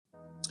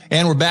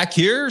And we're back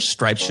here,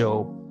 Stripe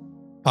Show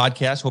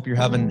podcast. Hope you're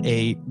having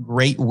a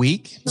great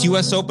week. It's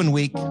U.S. Open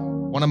week,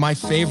 one of my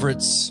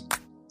favorites.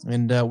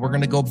 And we're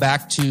going to go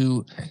back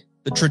to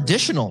the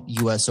traditional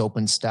U.S.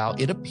 Open style,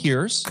 it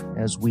appears,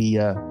 as we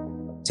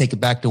take it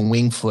back to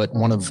Winged Foot,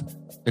 one of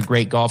the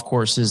great golf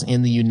courses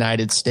in the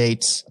United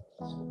States,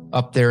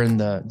 up there in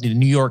the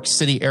New York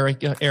City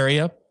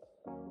area,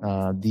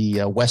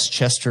 the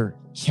Westchester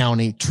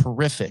County,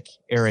 terrific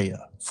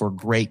area for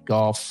great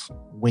golf.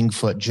 Winged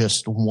Foot,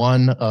 just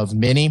one of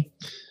many.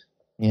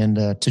 And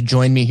to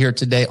join me here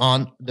today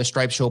on the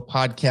Stripe Show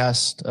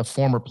podcast, a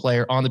former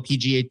player on the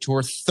PGA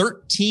Tour,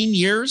 13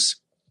 years,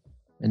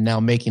 and now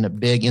making it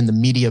big in the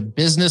media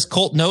business.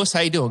 Colt Knost, how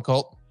you doing,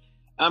 Colt?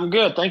 I'm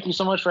good. Thank you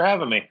so much for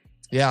having me.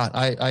 Yeah,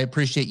 I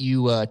appreciate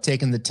you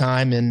taking the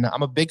time, and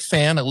I'm a big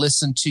fan. I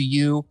listen to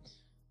you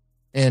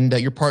and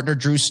your partner,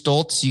 Drew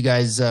Stoltz. You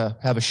guys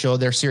have a show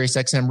there, Sirius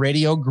XM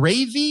Radio,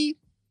 Gravy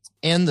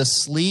and the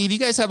Sleeve. You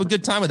guys have a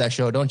good time with that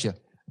show, don't you?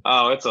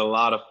 Oh, it's a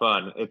lot of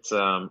fun. It's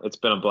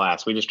been a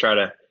blast. We just try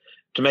to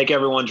make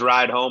everyone's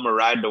ride home or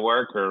ride to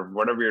work or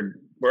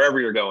wherever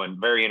you're going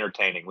very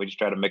entertaining. We just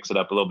try to mix it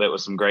up a little bit with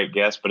some great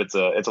guests, but it's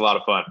a lot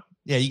of fun.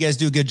 Yeah, you guys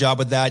do a good job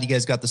with that. You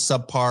guys got the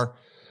Subpar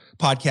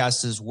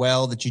podcast as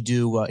well that you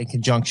do in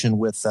conjunction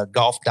with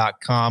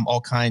golf.com,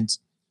 all kinds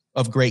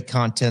of great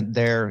content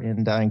there.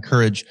 And I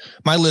encourage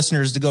my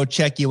listeners to go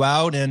check you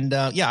out. And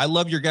I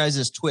love your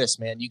guys' twist,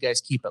 man. You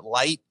guys keep it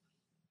light.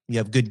 You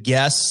have good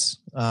guests.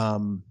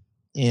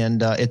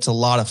 And it's a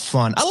lot of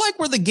fun. I like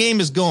where the game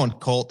is going,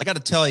 Colt. I got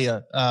to tell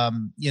you,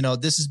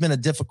 this has been a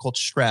difficult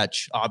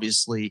stretch,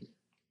 obviously,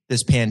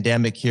 this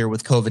pandemic here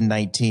with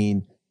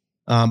COVID-19.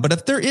 But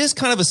if there is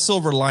kind of a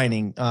silver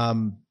lining,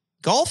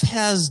 golf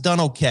has done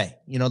okay.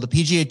 The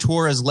PGA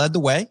Tour has led the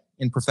way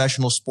in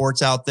professional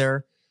sports out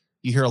there.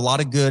 You hear a lot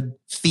of good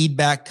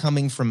feedback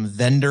coming from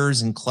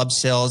vendors and club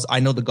sales. I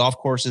know the golf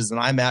courses that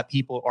I'm at,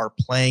 people are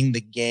playing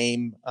the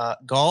game.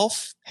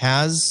 Golf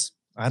has,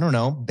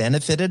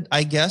 benefited,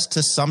 I guess,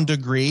 to some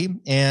degree.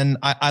 And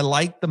I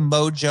like the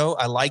mojo.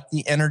 I like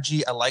the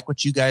energy. I like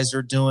what you guys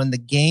are doing. The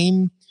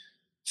game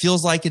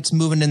feels like it's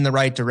moving in the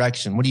right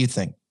direction. What do you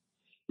think?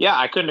 Yeah,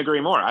 I couldn't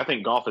agree more. I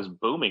think golf is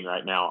booming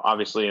right now,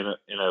 obviously in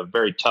a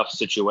very tough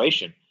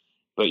situation.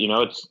 But,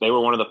 they were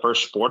one of the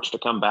first sports to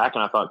come back.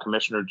 And I thought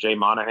Commissioner Jay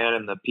Monahan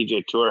and the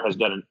PGA Tour has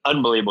done an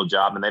unbelievable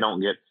job, and they don't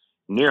get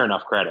near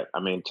enough credit. I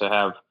mean, to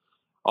have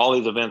all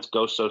these events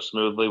go so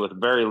smoothly with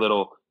very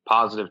little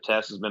positive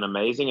tests has been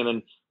amazing. And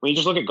then when you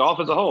just look at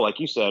golf as a whole, like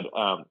you said,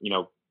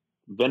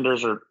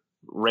 vendors are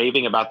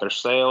raving about their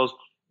sales.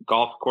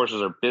 Golf courses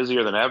are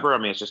busier than ever. I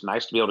mean, it's just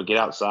nice to be able to get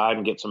outside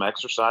and get some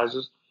exercise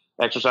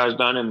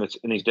done in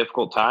these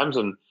difficult times.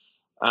 And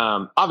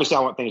obviously I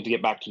want things to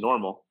get back to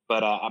normal,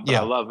 but I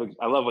love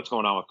what's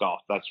going on with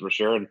golf. That's for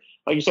sure. And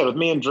like you said, with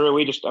me and Drew,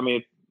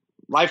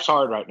 life's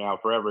hard right now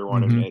for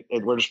everyone. Mm-hmm.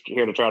 And we're just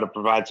here to try to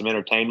provide some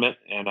entertainment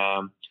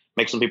and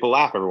make some people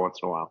laugh every once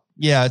in a while.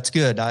 Yeah, it's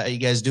good. You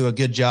guys do a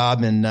good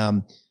job.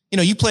 And,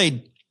 you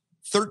played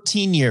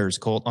 13 years,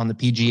 Colt, on the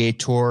PGA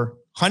Tour,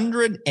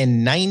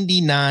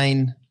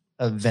 199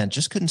 events.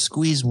 Just couldn't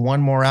squeeze one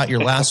more out.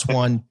 Your last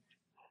one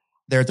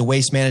there at the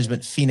Waste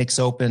Management Phoenix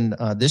Open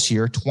this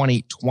year,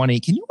 2020.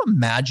 Can you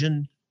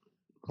imagine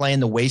playing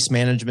the Waste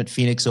Management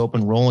Phoenix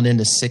Open, rolling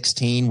into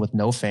 16 with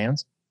no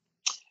fans?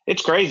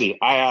 It's crazy.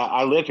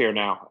 I live here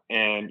now,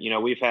 and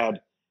we've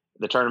had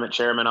the tournament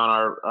chairman on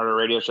our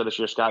radio show this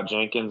year, Scott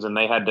Jenkins, and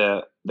they had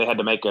to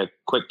make a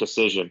quick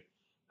decision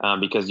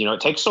because it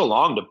takes so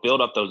long to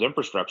build up those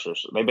infrastructures.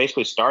 They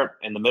basically start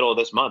in the middle of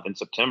this month in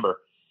September,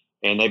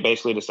 and they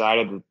basically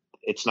decided that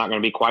it's not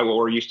going to be quite what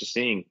we're used to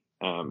seeing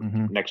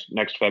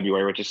next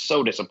February, which is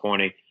so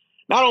disappointing.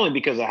 Not only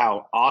because of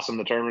how awesome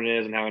the tournament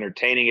is and how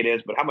entertaining it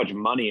is, but how much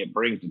money it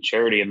brings to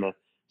charity in the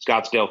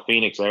Scottsdale,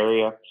 Phoenix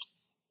area.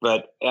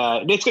 But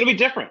it's going to be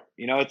different.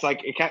 It's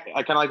like kind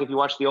of like if you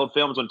watch the old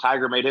films when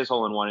Tiger made his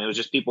hole-in-one, it was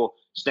just people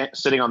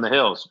sitting on the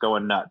hills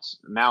going nuts.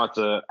 Now it's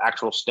an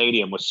actual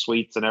stadium with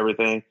suites and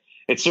everything.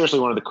 It's seriously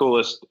one of the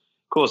coolest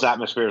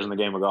atmospheres in the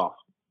game of golf.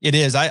 It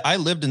is. I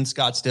lived in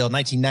Scottsdale,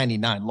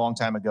 1999, a long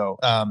time ago.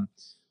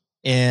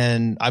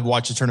 And I've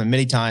watched the tournament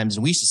many times,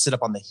 and we used to sit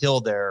up on the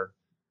hill there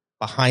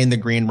behind the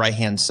green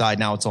right-hand side.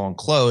 Now it's all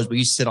enclosed, but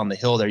you sit on the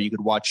hill there. You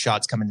could watch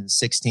shots coming into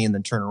 16,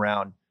 then turn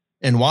around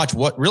and watch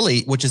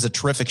which is a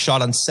terrific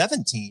shot on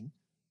 17.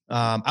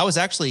 I was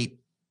actually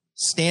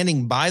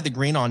standing by the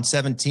green on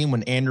 17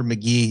 when Andrew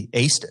McGee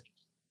aced it.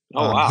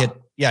 Oh, wow.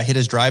 Hit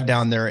his drive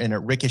down there, and it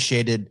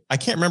ricocheted. I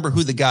can't remember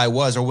who the guy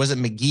was, or was it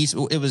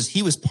McGee?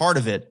 He was part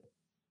of it,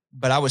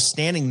 but I was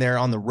standing there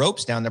on the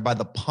ropes down there by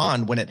the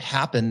pond when it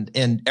happened,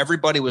 and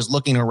everybody was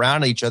looking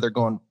around at each other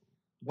going,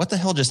 what the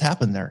hell just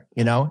happened there?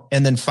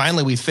 And then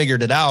finally we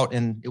figured it out,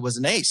 and it was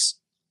an ace.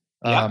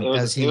 Yeah, it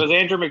was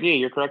Andrew McGee.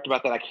 You're correct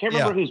about that. I can't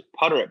remember whose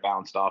putter it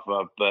bounced off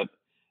of, but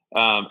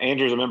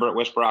Andrew's a member at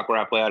Whisper Rock where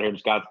I play out here in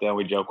Scottsdale.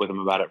 We joke with him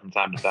about it from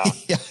time to time.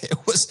 Yeah,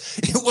 it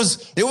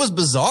was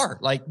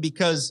bizarre,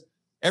 because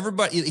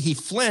everybody, he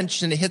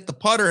flinched and it hit the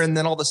putter, and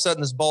then all of a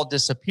sudden this ball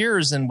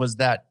disappears, and was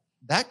that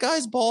that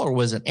guy's ball or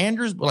was it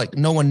Andrews? Like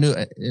no one knew.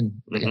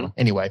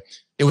 Anyway,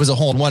 it was a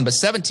hole in one, but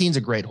 17 is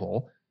a great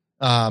hole.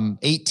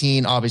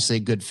 18, obviously a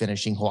good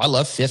finishing hole. I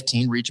love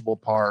 15, reachable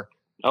par.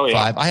 Oh,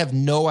 yeah. 5. I have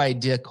no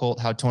idea, Colt,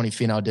 how Tony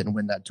Finau didn't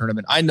win that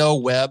tournament. I know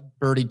Webb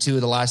birdied 2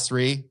 of the last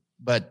 3,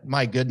 but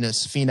my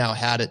goodness, Finau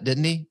had it,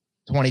 didn't he?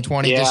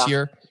 2020 this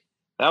year.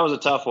 That was a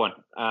tough one.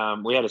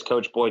 We had his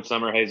coach Boyd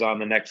Summerhays on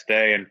the next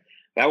day, and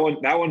that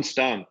one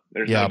stung.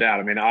 There's no doubt.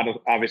 I mean,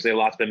 obviously a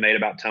lot's been made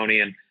about Tony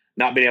and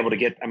not being able to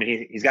get. I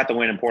mean, he's got the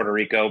win in Puerto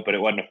Rico, but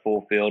it wasn't a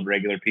full field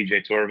regular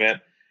PGA Tour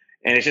event,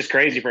 and it's just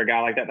crazy for a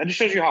guy like that. That just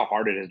shows you how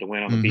hard it is to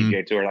win on the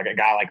PGA Tour. Like a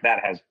guy like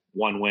that has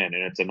one win,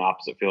 and it's an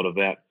opposite field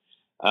event.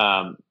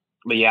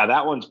 But yeah,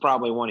 that one's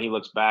probably one he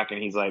looks back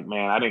and he's like,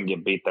 man, I didn't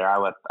get beat there. I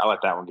let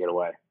that one get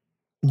away.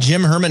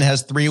 Jim Herman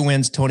has 3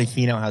 wins. Tony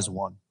Finau has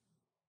 1.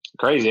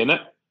 Crazy, isn't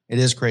it? It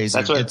is crazy.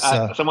 That's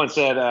what someone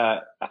said.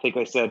 I think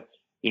they said,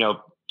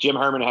 Jim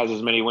Herman has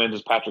as many wins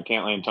as Patrick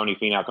Cantlay and Tony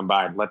Finau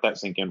combined. Let that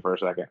sink in for a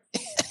second.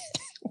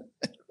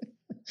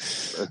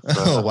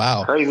 Oh,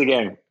 wow. Crazy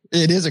game.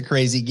 It is a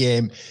crazy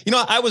game.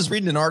 I was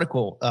reading an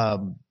article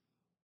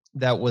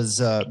that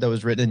was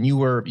written, and you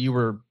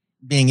were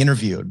being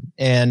interviewed.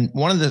 And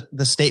one of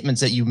the statements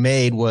that you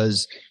made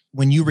was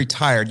when you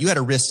retired, you had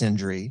a wrist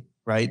injury,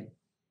 right?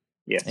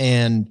 Yeah.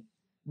 And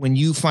when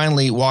you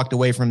finally walked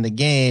away from the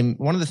game,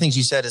 one of the things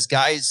you said is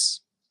guys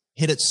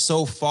hit it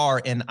so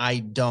far and I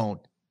don't.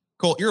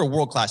 Colt, you're a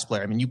world-class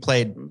player. I mean, you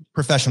played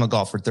professional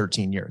golf for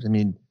 13 years. I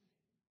mean,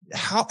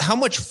 how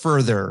much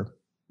further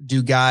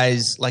do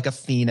guys like a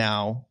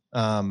Finau,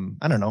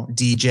 I don't know,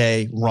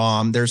 DJ,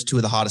 Rahm, there's 2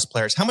 of the hottest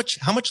players. How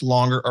much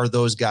longer are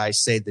those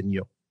guys saved than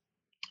you?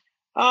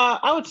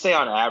 I would say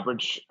on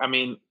average, I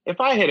mean,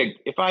 if I hit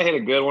a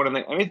good one,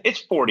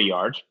 it's 40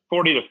 yards,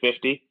 40 to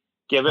 50,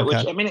 give it,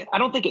 which, I mean, I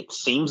don't think it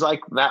seems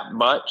like that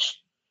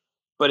much,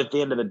 but at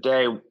the end of the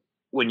day,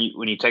 when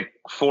you take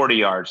 40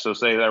 yards, so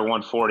say they're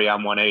 140,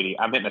 I'm 180,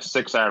 I'm hitting a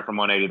 6-iron from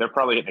 180. They're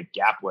probably hitting a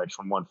gap wedge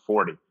from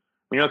 140.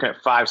 When you're looking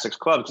at 5-6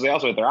 clubs, because they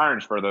also hit their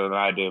irons further than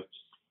I do.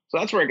 So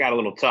that's where it got a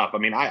little tough. I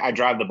mean, I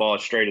drive the ball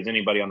as straight as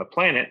anybody on the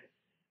planet,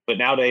 but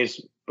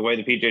nowadays, the way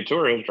the PGA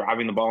Tour is,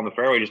 driving the ball in the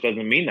fairway just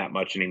doesn't mean that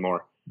much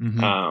anymore.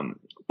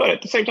 But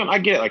at the same time, I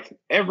get it. Like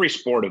every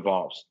sport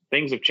evolves.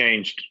 Things have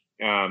changed,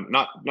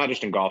 not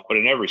just in golf, but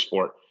in every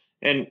sport.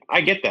 And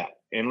I get that.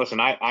 And listen,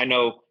 I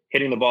know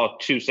hitting the ball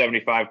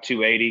 275,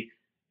 280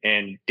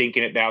 and dinking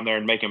it down there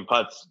and making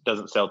putts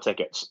doesn't sell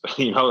tickets.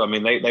 I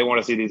mean, they want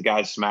to see these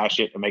guys smash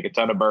it and make a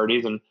ton of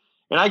birdies. And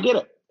I get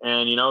it.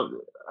 And,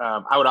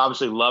 I would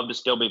obviously love to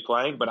still be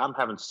playing, but I'm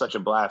having such a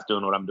blast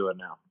doing what I'm doing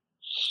now.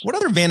 What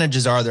other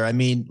advantages are there? I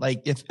mean,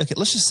 like if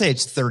let's just say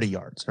it's 30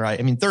 yards, right?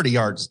 I mean, 30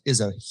 yards is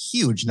a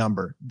huge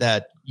number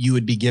that you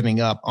would be giving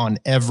up on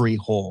every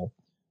hole.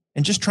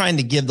 And just trying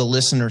to give the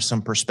listener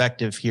some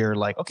perspective here,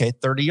 like, okay,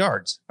 30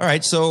 yards. All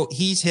right. So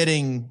DJ's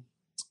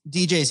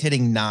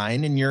hitting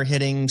 9 and you're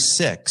hitting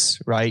 6,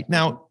 right?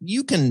 Now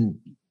you can,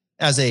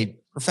 as a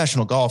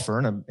professional golfer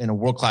and a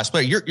world-class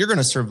player, you're going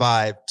to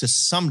survive to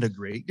some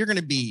degree. You're going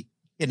to be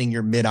hitting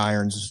your mid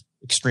irons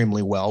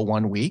extremely well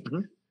one week.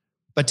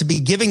 But to be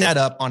giving that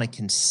up on a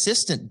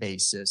consistent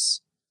basis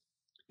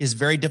is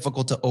very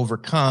difficult to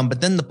overcome.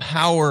 But then the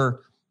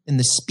power and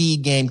the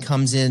speed game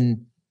comes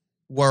in.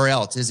 Where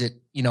else is it?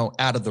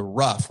 Out of the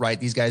rough, right?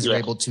 These guys are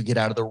able to get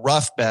out of the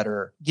rough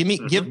better. Give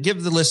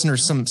the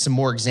listeners some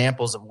more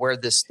examples of where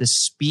this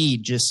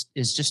speed is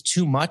just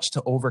too much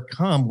to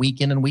overcome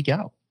week in and week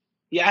out.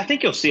 Yeah, I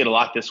think you'll see it a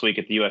lot this week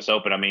at the U.S.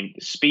 Open. I mean,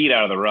 speed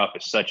out of the rough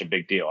is such a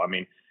big deal. I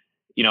mean,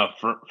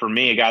 for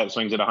me, a guy that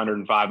swings at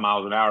 105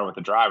 miles an hour with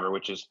a driver,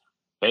 which is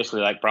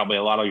basically like probably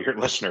a lot of your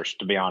listeners,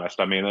 to be honest.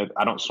 I mean,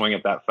 I don't swing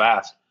it that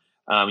fast.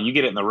 You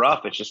get it in the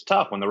rough, it's just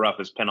tough when the rough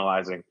is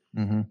penalizing.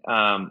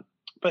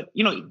 But,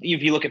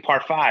 if you look at par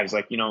 5s,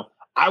 like,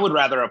 I would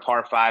rather a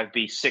par 5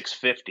 be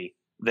 650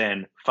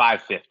 than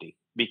 550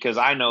 because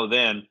I know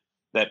then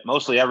that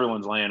mostly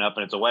everyone's laying up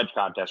and it's a wedge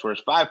contest.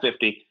 Whereas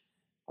 550,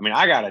 I mean,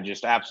 I got to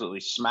just absolutely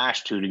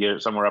smash 2 to get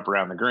it somewhere up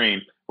around the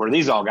green, where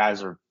these all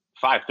guys are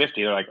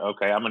 550. They're like,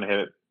 okay, I'm going to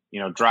hit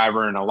it,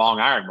 driver and a long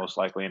iron most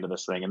likely into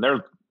this thing. And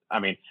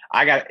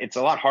it's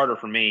a lot harder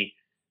for me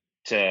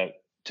to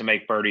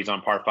make birdies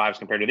on par 5s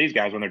compared to these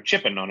guys when they're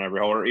chipping on every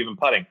hole or even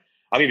putting.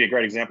 I'll give you a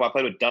great example. I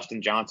played with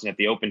Dustin Johnson at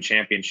the Open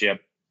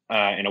Championship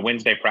in a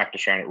Wednesday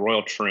practice round at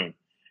Royal Troon.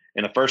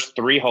 And the first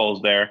 3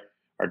 holes there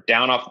are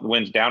down off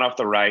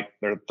the right.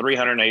 They're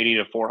 380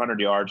 to 400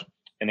 yards,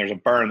 and there's a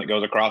burn that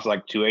goes across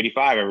like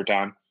 285 every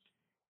time.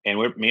 And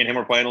me and him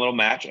were playing a little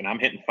match, and I'm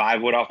hitting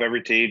 5 wood off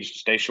every tee just to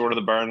stay short of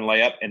the burn and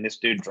lay up, and this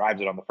dude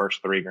drives it on the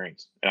first 3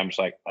 greens. And I'm just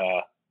like,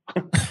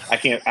 I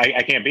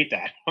can't beat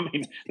that. I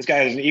mean, this guy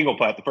has an eagle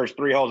putt the first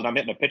 3 holes, and I'm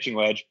hitting a pitching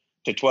wedge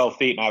to 12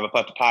 feet, and I have a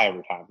putt to tie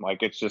every time.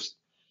 Like,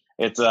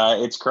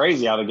 it's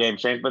crazy how the game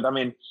changed. But I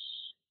mean,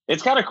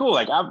 it's kind of cool.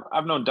 Like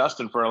I've known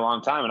Dustin for a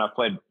long time, and I've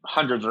played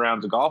hundreds of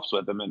rounds of golf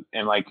with him.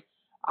 And like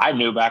I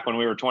knew back when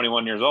we were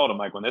 21 years old, I'm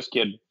like, when this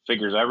kid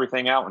figures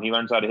everything out, when he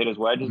learns how to hit his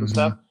wedges and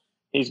stuff,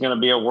 he's going to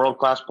be a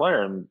world-class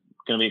player and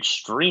going to be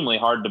extremely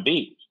hard to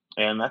beat.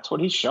 And that's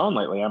what he's shown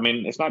lately. I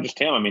mean, it's not just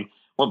him. I mean,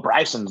 what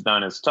Bryson's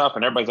done is tough.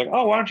 And everybody's like,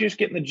 oh, why don't you just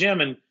get in the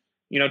gym and,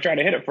 try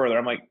to hit it further?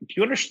 I'm like, do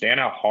you understand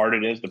how hard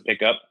it is to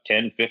pick up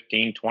 10,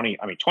 15, 20?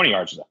 I mean, 20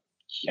 yards,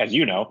 as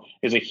you know,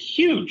 is a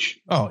huge.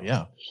 Oh,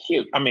 yeah.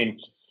 Huge. I mean,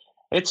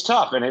 it's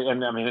tough. And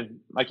I mean,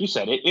 like you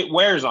said, it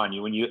wears on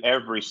you when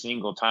every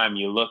single time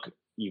you look,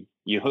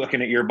 you're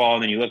looking at your ball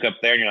and then you look up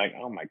there and you're like,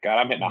 oh my God,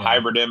 I'm hitting a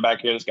hybrid in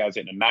back here. This guy's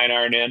hitting a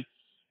 9-iron in.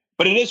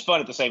 But it is fun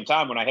at the same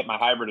time when I hit my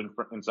hybrid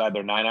inside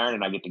their 9-iron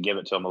and I get to give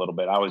it to them a little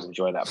bit. I always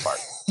enjoy that part.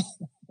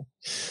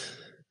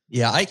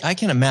 Yeah, I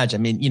can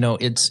imagine. I mean,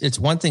 it's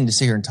one thing to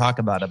sit here and talk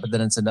about it, but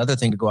then it's another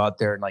thing to go out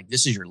there and like,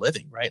 this is your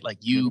living, right? Like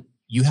you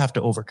have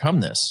to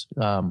overcome this.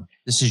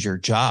 This is your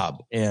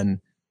job. And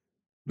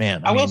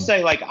man, I will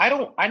say, like,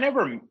 I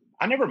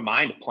never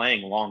mind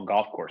playing long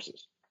golf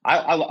courses.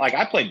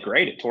 I played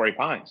great at Torrey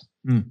Pines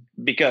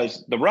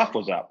because the rough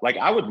was up. Like,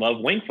 I would love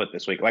Wingfoot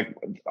this week. Like,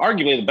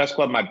 arguably the best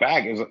club in my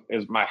bag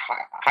is my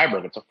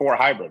hybrid. It's a 4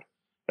 hybrid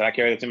that I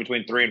carry that's in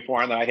between 3 and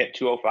 4, and then I hit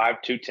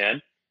 205,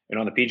 210. And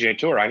on the PGA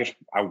Tour,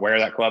 I wear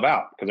that club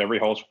out because every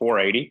hole's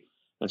 480,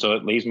 and so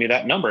it leaves me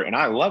that number, and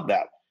I love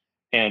that.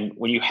 And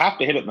when you have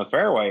to hit it in the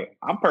fairway,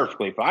 I'm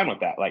perfectly fine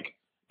with that. Like,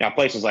 now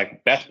places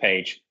like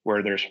Bethpage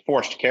where there's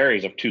forced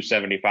carries of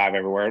 275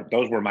 everywhere,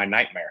 those were my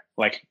nightmare.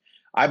 Like,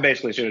 I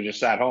basically should have just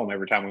sat home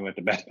every time we went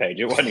to Bethpage.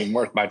 It wasn't even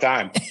worth my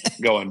time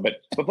going. But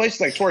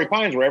places like Torrey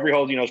Pines where every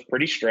hole, is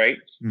pretty straight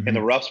and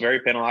the rough's very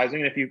penalizing.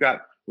 And if you've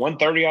got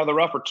 130 out of the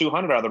rough or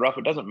 200 out of the rough,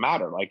 it doesn't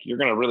matter. Like, you're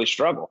going to really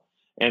struggle.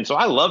 And so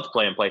I loved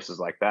playing places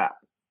like that.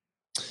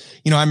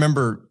 I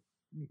remember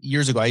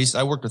years ago,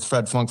 I worked with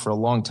Fred Funk for a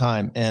long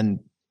time, and,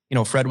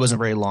 Fred wasn't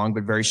very long,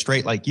 but very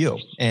straight like you.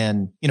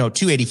 And,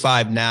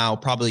 285 now,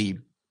 probably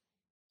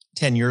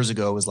 10 years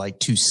ago was like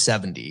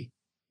 270.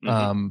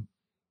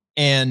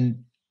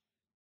 And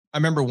I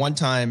remember one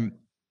time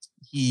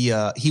he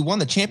won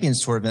the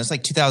Champions Tour event. It's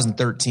like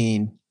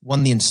 2013,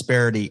 won the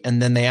Insperity.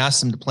 And then they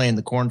asked him to play in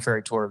the Corn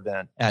Ferry Tour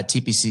event at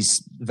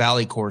TPC's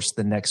Valley course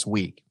the next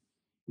week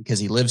because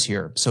he lives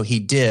here. So he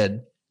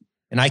did.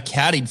 And I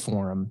caddied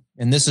for him.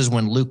 And this is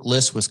when Luke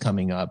List was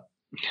coming up.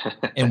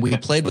 And we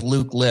played with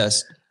Luke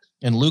List.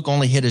 And Luke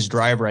only hit his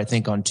driver, I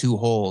think, on 2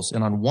 holes.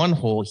 And on one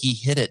hole, he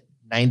hit it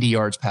 90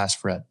 yards past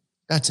Fred.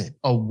 That's it.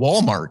 A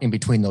Walmart in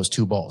between those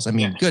 2 balls. I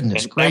mean,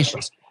 goodness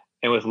gracious.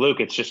 And with Luke,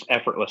 it's just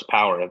effortless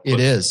power.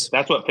 That's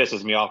what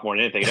pisses me off more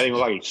than anything. It doesn't even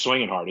look like he's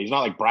swinging hard. He's not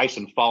like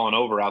Bryson falling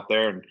over out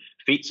there and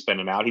feet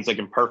spinning out. He's like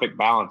in perfect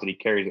balance, and he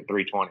carries at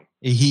 320.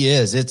 He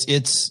is.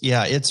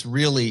 It's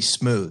really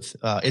smooth.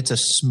 It's a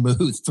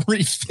smooth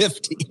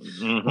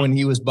 350 when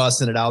he was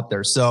busting it out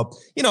there. So,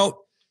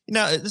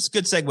 now this is a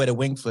good segue to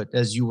Wingfoot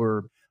as you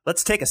were.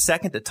 Let's take a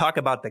second to talk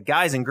about the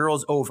guys and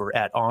girls over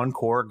at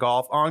Encore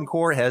Golf.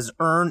 Encore has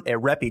earned a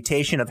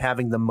reputation of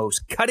having the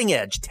most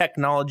cutting-edge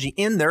technology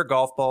in their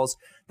golf balls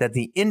that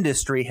the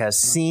industry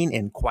has seen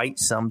in quite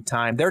some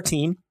time. Their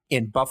team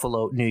in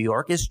Buffalo, New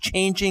York, is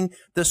changing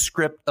the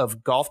script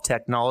of golf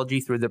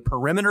technology through the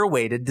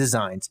perimeter-weighted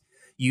designs,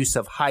 use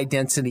of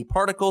high-density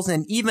particles,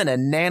 and even a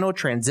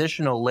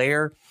nano-transitional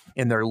layer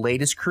in their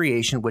latest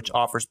creation, which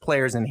offers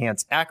players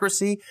enhanced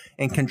accuracy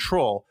and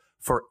control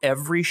for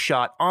every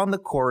shot on the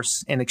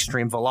course and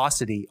extreme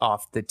velocity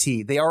off the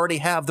tee. They already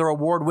have their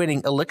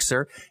award-winning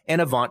Elixir and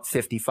Avant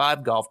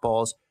 55 golf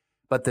balls,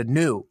 but the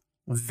new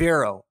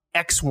Vero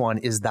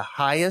X1 is the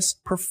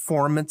highest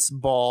performance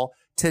ball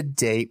to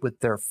date. With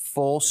their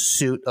full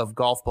suit of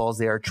golf balls,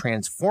 they are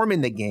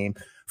transforming the game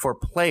for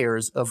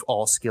players of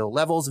all skill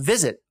levels.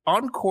 Visit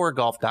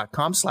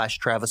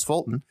encoregolf.com/Travis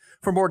Fulton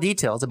for more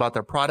details about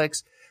their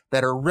products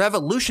that are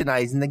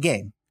revolutionizing the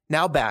game.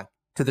 Now back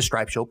to the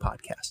Stripe Show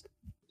podcast.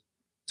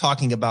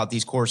 Talking about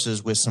these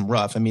courses with some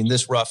rough. I mean,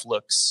 this rough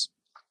looks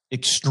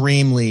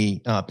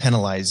extremely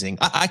penalizing.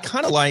 I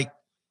kind of like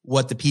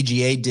what the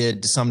PGA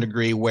did to some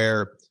degree,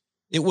 where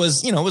it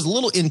was, it was a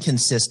little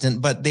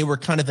inconsistent, but they were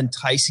kind of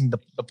enticing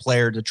the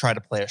player to try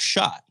to play a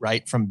shot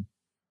right from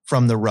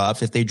the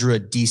rough if they drew a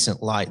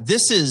decent lie.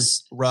 This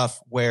is rough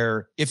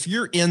where if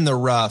you're in the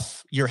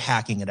rough, you're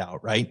hacking it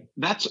out, right?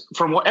 That's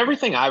from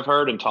everything I've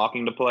heard and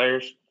talking to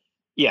players.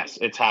 Yes,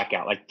 it's hack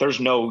out. Like, there's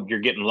no,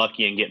 you're getting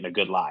lucky and getting a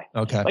good lie.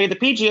 Okay. Like at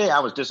the PGA, I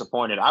was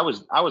disappointed. I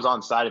was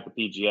on site at the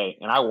PGA,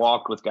 and I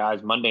walked with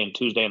guys Monday and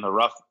Tuesday in the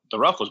rough. The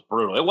rough was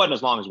brutal. It wasn't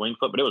as long as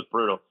Wingfoot, but it was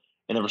brutal.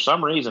 And then for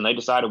some reason, they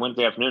decided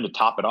Wednesday afternoon to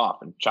top it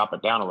off and chop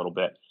it down a little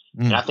bit.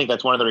 And I think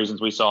that's one of the reasons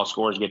we saw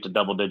scores get to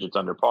double digits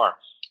under par.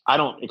 I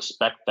don't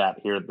expect that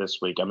here this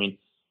week. I mean,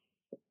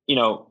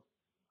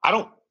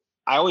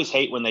 I always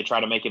hate when they try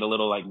to make it a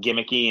little like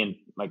gimmicky and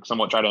like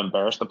somewhat try to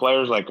embarrass the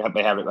players. Like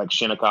they have it like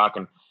Shinnecock.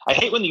 And I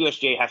hate when the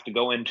USGA has to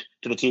go into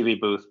the TV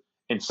booth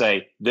and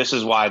say, this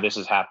is why this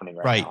is happening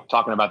right now.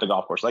 Talking about the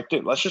golf course. Like,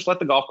 dude, let's just let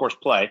the golf course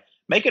play.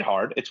 Make it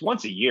hard. It's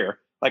once a year.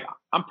 Like,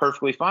 I'm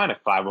perfectly fine if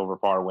 5 over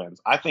par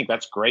wins. I think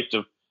that's great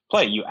to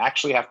play. You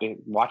actually have to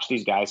watch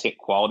these guys hit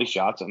quality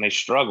shots, and they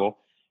struggle.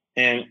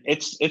 And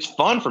it's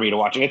fun for me to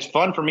watch. It's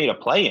fun for me to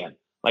play in.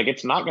 Like,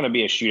 it's not going to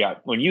be a shootout.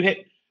 When you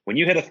hit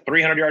a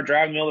 300-yard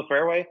drive in the middle of the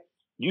fairway,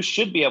 you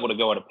should be able to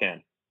go at a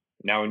pin.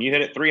 Now, when you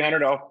hit it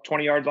 300 off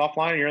 20 yards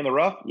offline and you're in the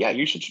rough, yeah,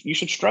 you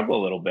should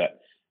struggle a little bit.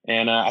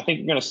 And I think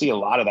you're going to see a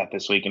lot of that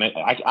this week.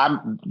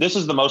 And this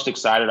is the most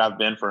excited I've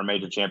been for a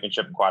major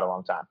championship in quite a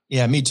long time.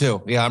 Yeah, me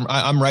too. Yeah,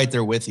 I'm right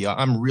there with you.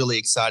 I'm really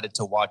excited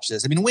to watch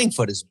this. I mean, Winged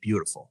Foot is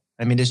beautiful.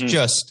 I mean, it's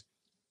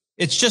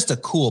just a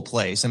cool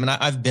place. I mean,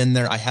 I've been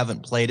there. I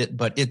haven't played it,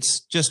 but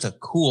it's just a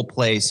cool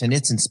place, and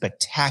it's in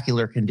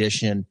spectacular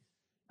condition.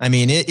 I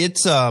mean,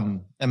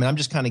 I'm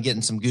just kind of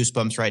getting some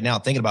goosebumps right now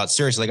thinking about it.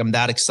 Seriously, like I'm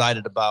that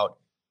excited about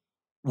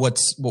what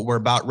we're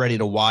about ready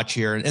to watch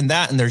here. And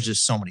there's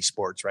just so many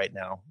sports right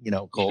now,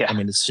 Colt. Yeah. I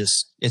mean, it's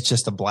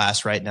just a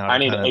blast right now. I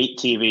need 8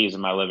 TVs in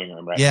my living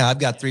room right now. Yeah, I've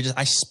got 3.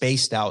 I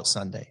spaced out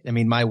Sunday. I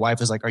mean, my wife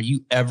was like, "Are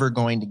you ever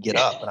going to get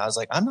up?" And I was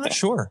like, "I'm not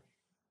sure.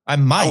 I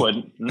might." I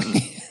wouldn't.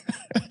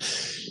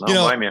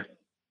 Blame you.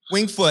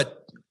 Winged Foot,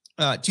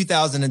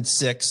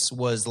 2006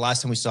 was the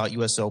last time we saw at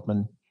U.S.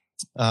 Open.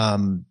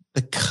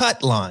 The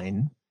cut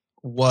line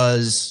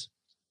was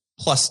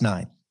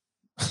 +9.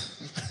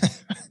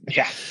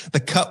 Yeah. The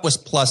cut was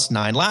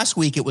 +9. Last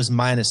week it was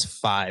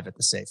 -5 at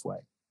the Safeway.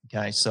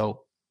 Okay.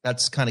 So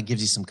that's kind of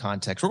gives you some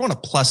context. We're going to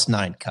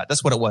 +9 cut.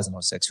 That's what it was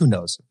in 06. Who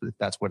knows if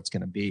that's what it's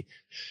going to be.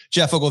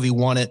 Jeff Ogilvy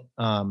won it.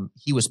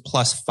 He was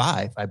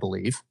 +5, I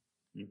believe,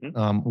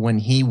 when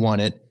he won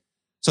it.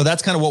 So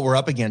that's kind of what we're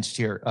up against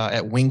here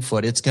at Winged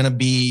Foot. There's going to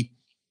be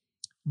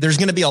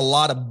a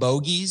lot of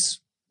bogeys,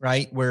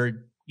 right?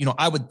 Where,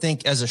 I would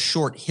think as a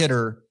short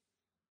hitter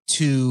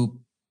to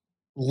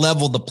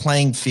level the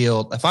playing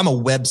field. If I'm a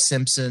Webb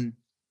Simpson,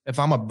 if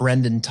I'm a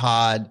Brendan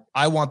Todd,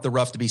 I want the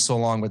rough to be so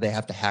long where they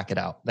have to hack it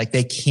out. Like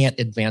they can't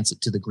advance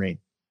it to the green.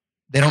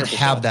 They don't 100%.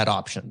 Have that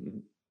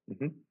option.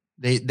 Mm-hmm.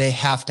 They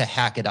have to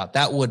hack it out.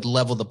 That would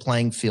level the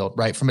playing field,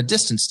 right? From a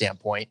distance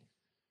standpoint,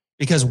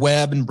 because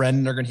Webb and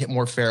Brendan are going to hit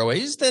more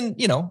fairways than,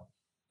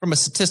 from a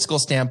statistical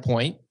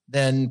standpoint,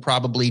 than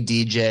probably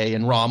DJ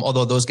and Rahm,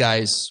 although those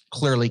guys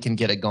clearly can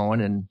get it going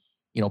and,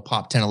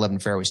 pop 10, 11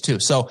 fairways too.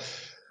 So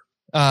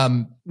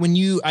I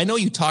know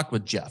you talked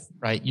with Jeff,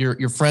 right?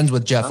 You're friends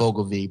with Jeff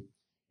Ogilvy,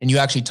 and you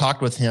actually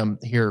talked with him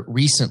here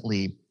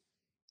recently.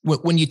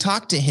 When you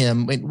talked to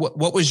him,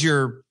 what was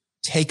your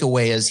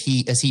takeaway as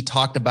he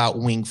talked about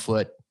Winged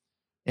Foot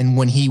and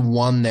when he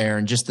won there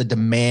and just the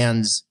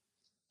demands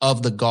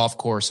of the golf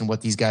course and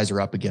what these guys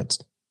are up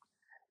against?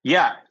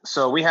 Yeah.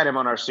 So we had him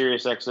on our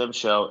Sirius XM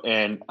show,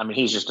 and I mean,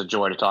 he's just a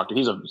joy to talk to.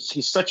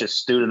 He's such a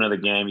student of the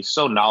game. He's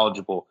so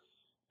knowledgeable,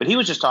 but he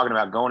was just talking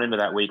about going into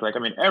that week. Like, I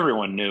mean,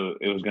 everyone knew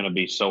it was going to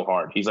be so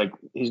hard. He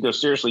goes,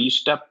 seriously,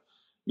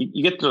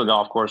 you get to the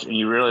golf course and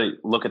you really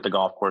look at the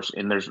golf course,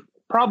 and there's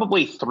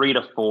probably 3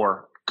 to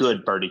 4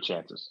 good birdie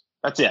chances.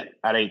 That's it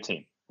at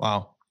 18.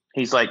 Wow.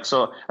 He's like,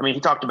 so, I mean,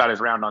 he talked about his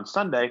round on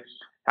Sunday.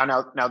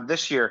 How now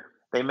this year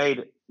they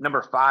made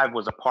number 5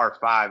 was a par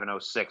 5 in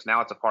 06.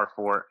 Now it's a par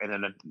 4. And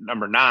then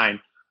number 9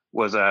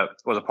 was a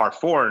par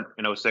 4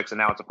 in 06. And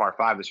now it's a par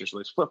 5 this year. So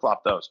he's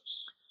flip-flopped those.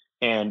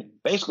 And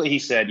basically he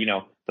said,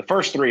 the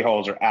first 3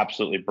 holes are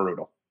absolutely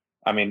brutal.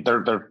 I mean,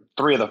 they're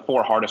 3 of the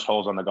 4 hardest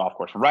holes on the golf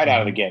course right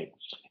out of the gate.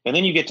 And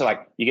then you get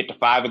to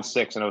 5 and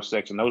 6 in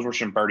 06. And those were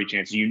some birdie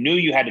chances. You knew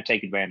you had to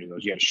take advantage of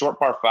those. You had a short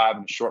par 5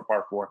 and a short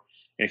par 4.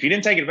 And if you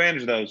didn't take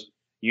advantage of those,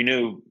 you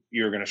knew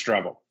you were going to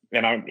struggle.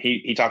 And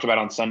he talked about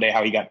on Sunday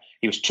how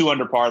he was 2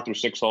 under par through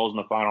 6 holes in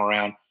the final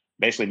round.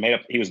 Basically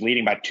he was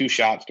leading by 2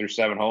 shots through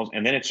 7 holes.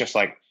 And then it's just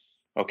like,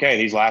 okay,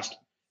 these last,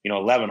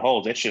 11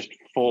 holes, it's just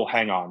full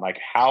hang on. Like,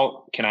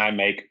 how can I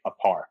make a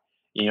par?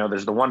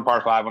 There's the 1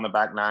 par 5 on the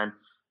back 9,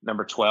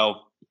 number 12,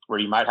 where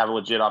you might have a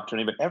legit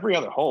opportunity, but every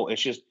other hole,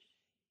 it's just,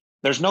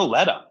 there's no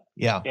let up.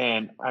 Yeah.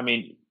 And I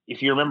mean,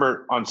 if you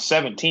remember on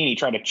 17, he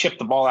tried to chip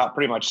the ball out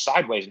pretty much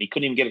sideways and he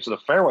couldn't even get it to the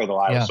fairway. The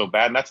lie was so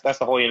bad. And that's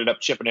the hole he ended up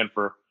chipping in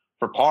for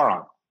par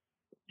on.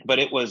 But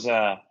it was,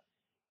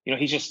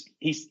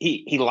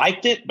 he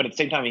liked it, but at the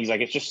same time, he's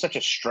like, it's just such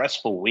a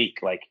stressful week.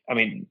 Like, I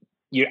mean,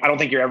 I don't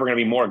think you're ever going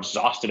to be more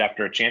exhausted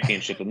after a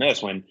championship than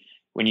this when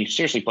you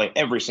seriously play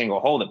every single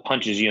hole that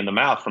punches you in the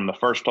mouth from the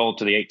first hole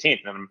to the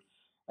 18th. And,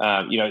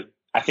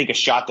 I think a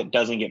shot that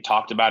doesn't get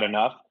talked about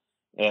enough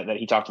that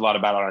he talked a lot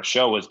about on our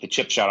show was the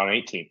chip shot on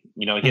 18.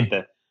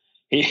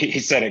 He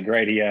said it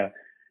great.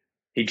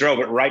 He drove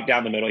it right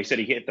down the middle. He said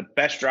he hit the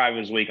best drive of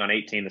his week on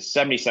 18, the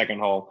 72nd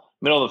hole,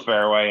 middle of the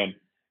fairway. And,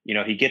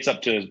 he gets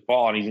up to his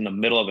ball and he's in the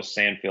middle of a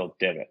sandfield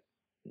divot.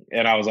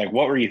 And I was like,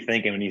 what were you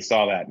thinking when you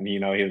saw that? And, he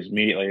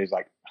was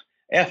like,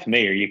 F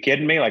me. Are you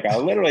kidding me? Like, I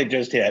literally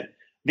just hit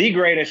the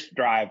greatest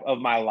drive of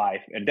my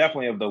life and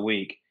definitely of the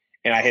week.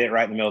 And I hit it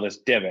right in the middle of this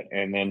divot.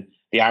 And then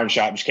the iron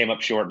shot just came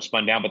up short and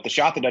spun down. But the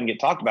shot that doesn't get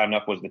talked about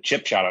enough was the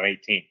chip shot on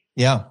 18.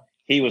 Yeah.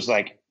 He was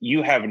like,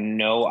 you have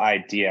no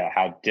idea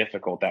how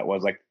difficult that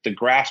was. Like, the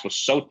grass was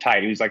so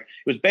tight. He was like,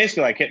 it was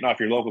basically like hitting off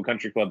your local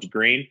country club's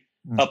green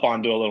up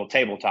onto a little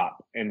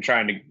tabletop and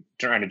trying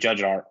to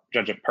judge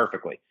it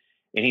perfectly.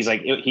 And he's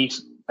like,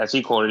 as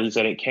he quoted, he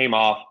said it came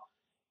off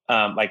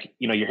like,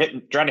 you know, you're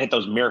trying to hit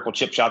those miracle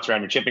chip shots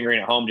around your chipping green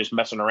at home, just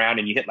messing around,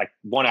 and you hit like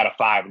 1 out of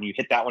 5, and you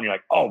hit that one, you're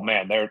like, oh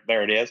man,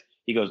 there it is.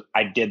 He goes,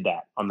 I did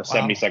that on the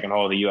 72nd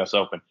hole of the U.S.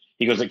 Open.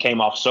 He goes, it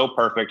came off so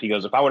perfect. He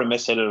goes, if I would have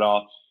missed it at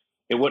all,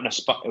 it wouldn't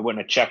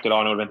have checked it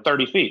all, and it would have been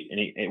 30 feet. And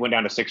it went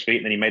down to 6 feet,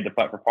 and then he made the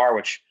putt for par,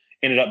 which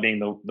ended up being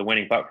the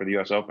winning putt for the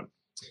U.S. Open.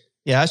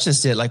 Yeah, that's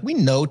just it. Like, we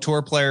know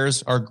tour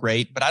players are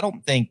great, but I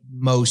don't think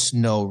most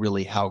know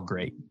really how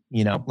great.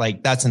 You know,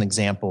 like, that's an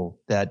example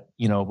that,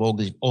 you know,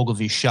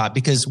 Ogilvy shot,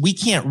 because we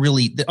can't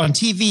really, on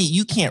TV,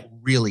 you can't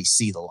really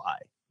see the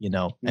lie, you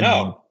know?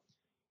 No.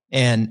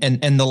 And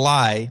the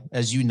lie,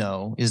 as you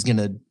know, is going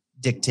to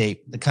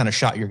dictate the kind of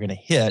shot you're going to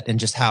hit and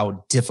just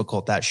how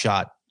difficult that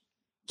shot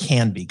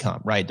can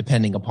become, right?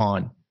 Depending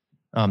upon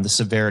the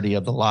severity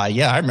of the lie.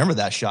 Yeah, I remember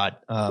that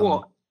shot.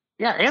 Well,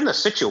 yeah, and the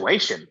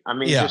situation. I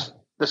mean, just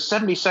the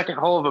 72nd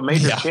hole of a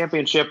major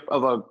championship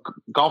of a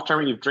golf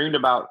tournament you've dreamed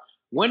about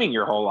winning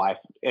your whole life,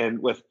 and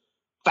with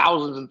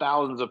thousands and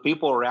thousands of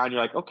people around,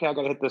 you're like, okay, I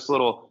got to hit this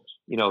little,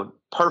 you know,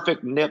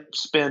 perfect nip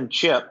spin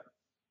chip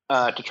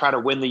to try to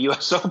win the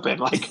U.S. Open.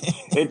 Like,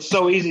 it's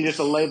so easy just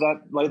to lay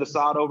the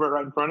sod over it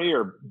right in front of you,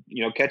 or,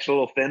 you know, catch a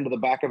little fin to the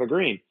back of the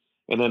green,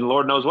 and then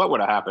Lord knows what would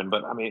have happened.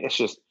 But I mean, it's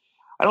just,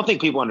 I don't think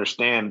people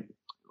understand.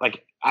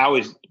 Like,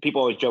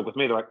 people always joke with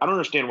me. They're like, I don't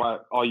understand why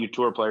all you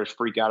tour players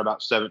freak out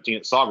about 17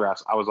 at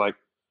Sawgrass. I was like,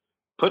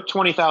 put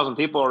 20,000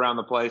 people around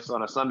the place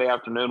on a Sunday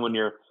afternoon when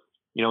you're,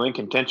 you know, in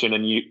contention,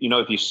 and you know,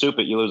 if you soup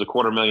it, you lose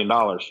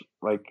 $250,000.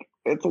 Like,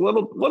 it's a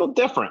little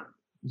different.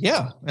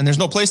 Yeah. And there's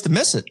no place to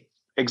miss it.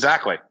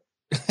 Exactly.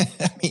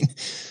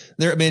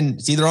 I mean,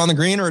 it's either on the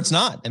green or it's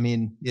not. I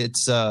mean,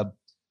 it's, and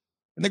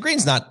the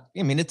green's not,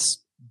 I mean,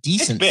 it's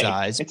decent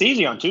size. It's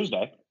easy on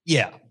Tuesday.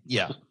 Yeah.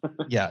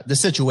 The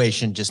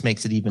situation just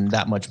makes it even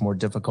that much more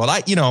difficult.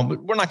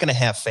 We're not going to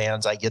have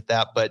fans. I get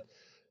that, but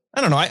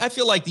I don't know. I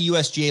feel like the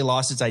USGA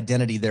lost its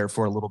identity there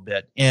for a little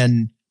bit.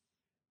 And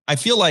I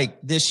feel like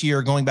this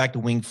year, going back to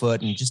Winged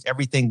Foot and just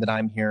everything that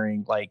I'm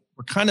hearing, like,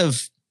 we're kind of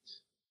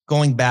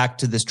going back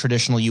to this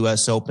traditional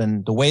U.S.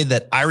 Open, the way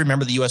that I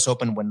remember the U.S.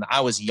 Open when I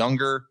was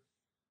younger,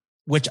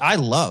 which I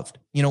loved.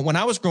 You know, when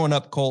I was growing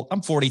up, Colt,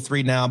 I'm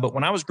 43 now, but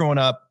when I was growing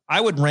up,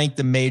 I would rank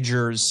the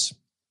majors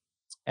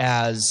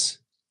as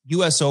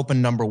U.S.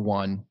 Open number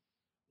 1,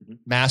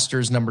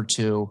 Masters number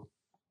 2,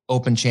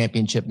 Open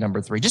Championship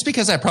number 3, just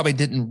because I probably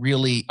didn't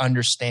really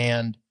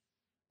understand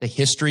the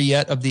history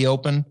yet of the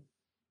Open.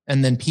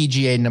 And then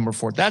PGA number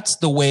 4. That's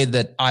the way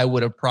that I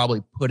would have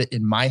probably put it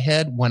in my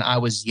head when I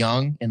was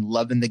young and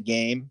loving the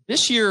game.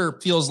 This year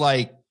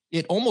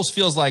almost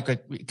feels like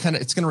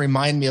it's going to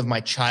remind me of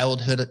my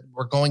childhood.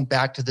 We're going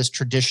back to this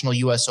traditional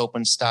U.S.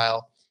 Open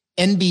style.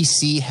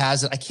 NBC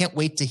has it. I can't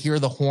wait to hear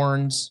the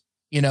horns,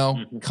 you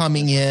know,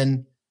 coming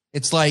in.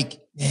 It's like,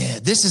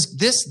 this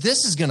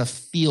is going to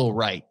feel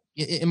right.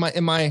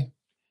 Am I?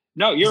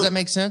 No, does that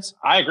make sense?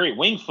 I agree.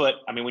 Winged Foot.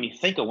 I mean, when you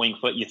think of Winged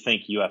Foot, you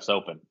think U.S.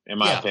 Open, in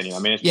my opinion. I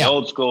mean, it's the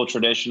old school,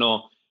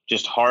 traditional,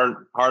 just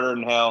harder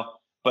than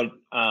hell. But,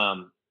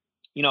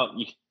 you know,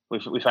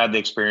 we've had the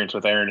experience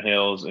with Erin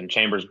Hills and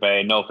Chambers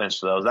Bay. No offense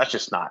to those.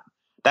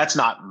 That's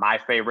not my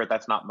favorite.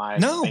 That's not my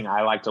thing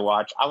I like to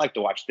watch. I like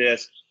to watch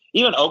this.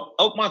 Even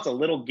Oakmont's a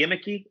little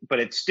gimmicky, but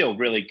it's still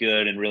really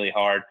good and really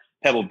hard.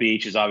 Pebble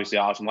Beach is obviously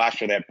awesome.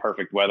 Last year they had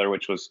perfect weather,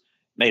 which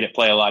made it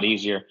play a lot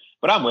easier.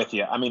 But I'm with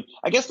you. I mean,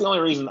 I guess the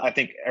only reason I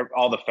think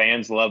all the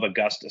fans love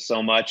Augusta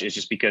so much is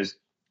just because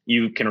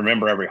you can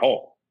remember every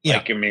hole. Yeah.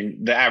 Like, I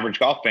mean, the average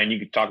golf fan, you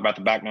could talk about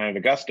the back nine of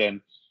Augusta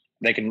and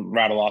they can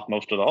rattle off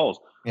most of the holes.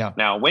 Yeah.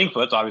 Now, Winged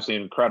Foot's obviously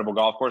an incredible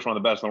golf course, one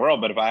of the best in the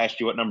world. But if I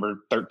asked you what number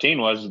 13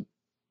 was,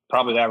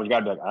 probably the average guy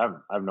would be like,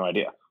 I have no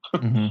idea.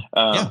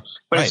 But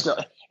it's still,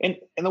 and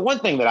the one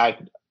thing that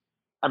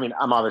I mean,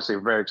 I'm obviously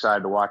very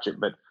excited to watch it,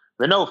 but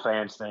the no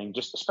fans thing,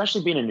 just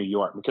especially being in New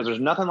York, because there's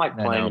nothing like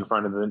playing in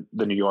front of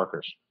the New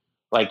Yorkers.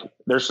 Like,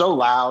 they're so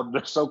loud,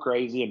 they're so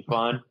crazy and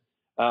fun.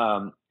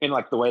 And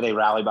like the way they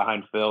rally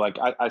behind Phil, like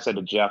I said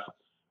to Jeff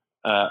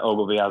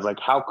Ogilvy, I was like,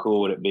 how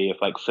cool would it be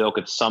if like Phil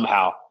could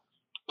somehow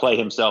play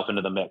himself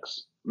into the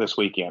mix this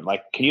weekend?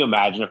 Like, can you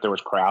imagine if there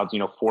was crowds,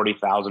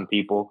 40,000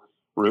 people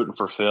rooting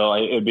for Phil?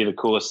 It'd be the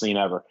coolest scene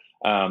ever.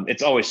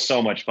 It's always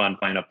so much fun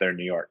playing up there in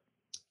New York.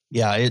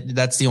 Yeah,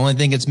 that's the only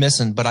thing it's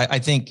missing. But I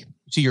think,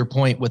 to your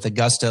point with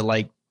Augusta,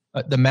 like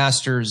the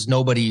Masters,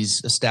 nobody's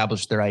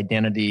established their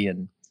identity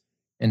and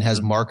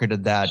has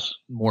marketed that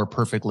more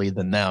perfectly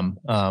than them.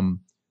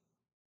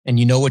 And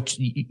you know what?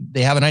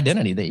 They have an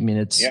identity.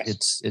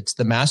 It's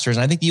the Masters.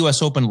 And I think the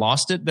U.S. Open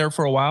lost it there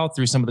for a while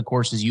through some of the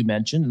courses you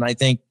mentioned. And I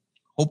think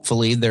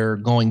hopefully they're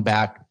going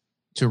back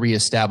to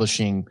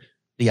reestablishing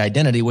the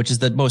identity, which is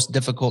the most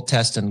difficult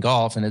test in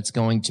golf. And it's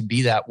going to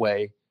be that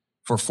way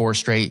for 4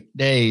 straight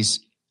days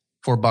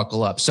for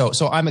Buckle Up. So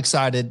I'm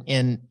excited.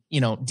 And,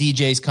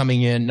 DJ's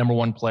coming in, number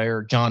 1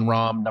 player, John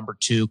Rahm, number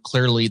 2,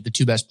 clearly the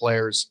 2 best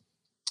players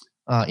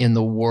in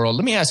the world.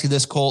 Let me ask you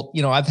this, Colt.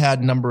 I've had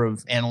a number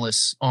of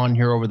analysts on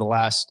here over the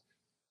last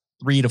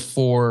 3 to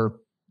 4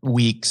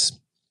 weeks.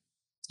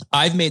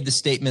 I've made the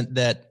statement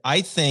that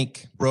I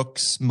think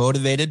Brooks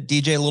motivated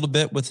DJ a little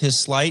bit with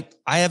his slight.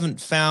 I've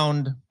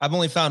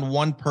only found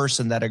one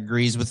person that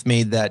agrees with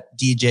me that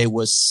DJ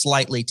was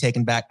slightly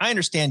taken back. I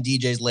understand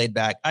DJ's laid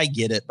back. I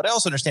get it, but I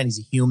also understand he's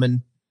a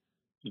human.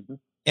 Mm-hmm.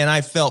 And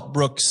I felt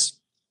Brooks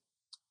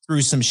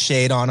threw some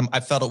shade on him. I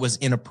felt it was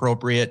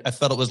inappropriate. I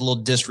felt it was a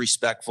little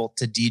disrespectful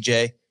to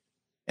DJ.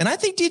 And I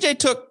think DJ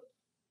took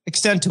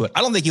extent to it.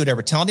 I don't think he would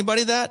ever tell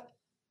anybody that,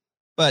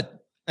 but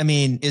I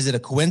mean, is it a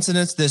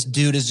coincidence this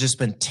dude has just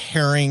been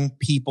tearing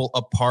people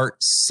apart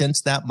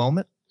since that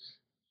moment?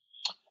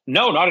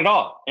 No, not at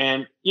all.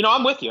 And,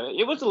 I'm with you.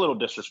 It was a little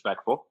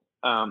disrespectful,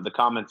 the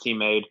comments he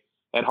made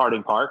at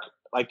Harding Park.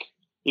 Like,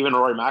 even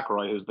Rory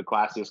McIlroy, who's the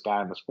classiest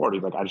guy in the sport,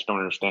 he's like, I just don't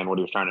understand what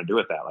he was trying to do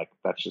with that. Like,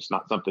 that's just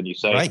not something you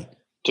say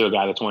to a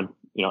guy that's won,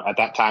 at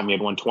that time he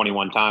had won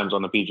 21 times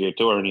on the PGA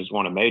Tour and he's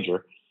won a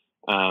major.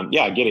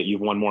 I get it.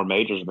 You've won more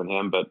majors than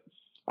him, but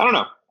I don't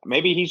know.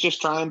 Maybe he's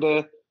just trying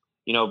to,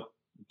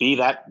 be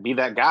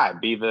that guy,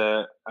 be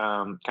the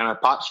kind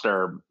of pot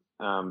stirrer,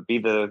 be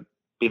the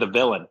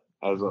villain,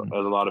 as a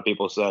lot of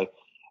people say.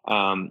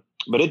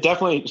 But it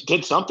definitely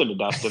did something to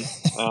Dustin.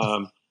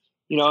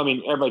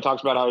 Everybody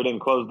talks about how he didn't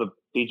close the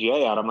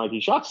PGA out. I'm like, he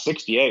shot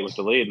 68 with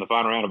the lead in the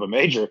final round of a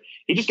major.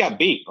 He just got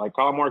beat. Like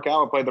Colin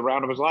Morikawa played the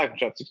round of his life and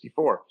shot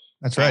 64.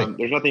 That's right.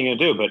 There's nothing you can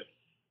do. But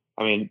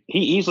he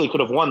easily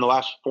could have won the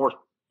last 4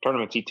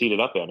 tournaments he teed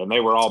it up in, and they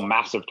were all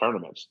massive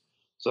tournaments.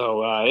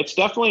 So it's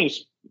definitely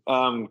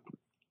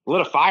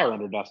lit a fire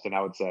under Dustin,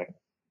 I would say.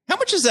 How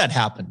much does that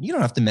happen? You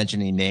don't have to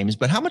mention any names,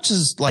 but how much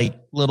does like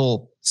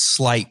little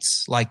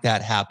slights like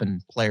that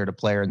happen player to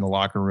player in the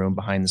locker room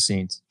behind the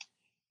scenes?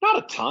 Not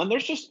a ton.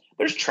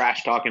 There's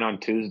trash talking on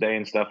Tuesday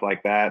and stuff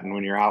like that. And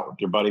when you're out with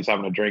your buddies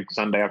having a drink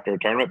Sunday after a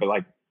tournament, but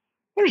like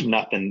there's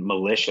nothing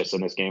malicious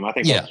in this game. I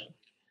think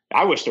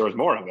I wish there was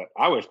more of it.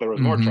 I wish there was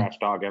more trash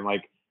talking.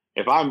 Like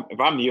if I'm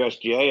the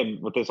USGA and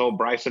with this whole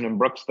Bryson and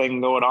Brooks thing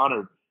going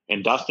on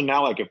and Dustin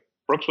now, like if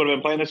Brooks would have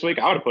been playing this week,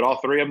 I would have put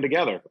all 3 of them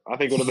together. I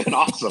think it would have been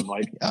awesome.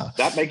 Like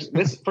that makes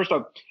this first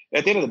off.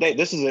 At the end of the day,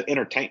 this is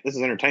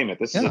entertainment.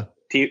 This is a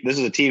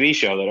TV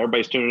show that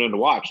everybody's tuning in to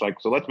watch. Like,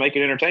 so let's make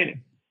it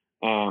entertaining.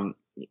 There's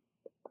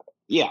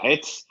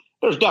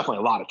definitely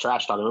a lot of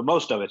trash talking, but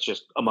most of it's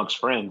just amongst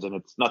friends and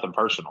it's nothing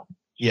personal.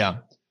 Yeah.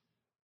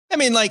 I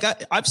mean, like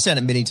I've said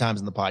it many times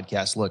in the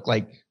podcast. Look,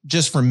 like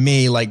just for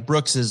me, like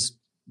Brooks is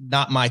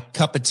not my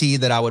cup of tea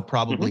that I would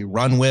probably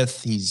run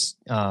with. He's,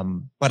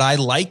 but I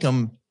like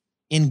him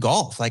in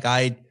golf. Like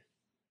I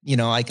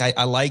like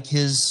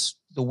the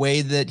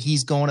way that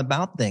he's going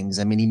about things.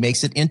 I mean, he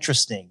makes it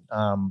interesting.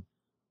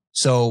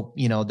 So,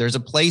 there's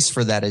a place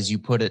for that, as you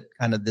put it,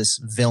 kind of this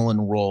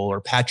villain role or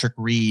Patrick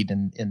Reed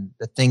and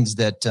the things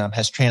that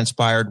has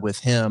transpired with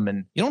him.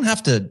 And you don't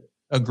have to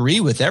agree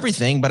with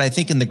everything, but I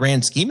think in the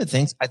grand scheme of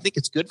things, I think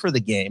it's good for the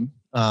game.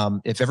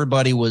 If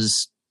everybody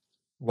was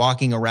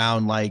walking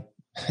around like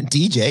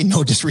DJ,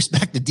 no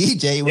disrespect to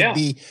DJ, it would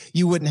be,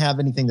 you wouldn't have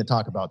anything to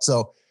talk about.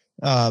 So,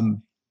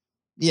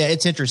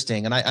 it's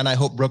interesting. And I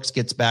hope Brooks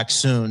gets back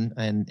soon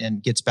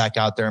and gets back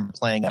out there and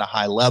playing at a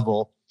high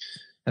level.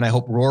 And I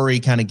hope Rory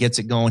kind of gets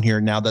it going here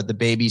now that the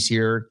baby's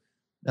here.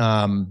 So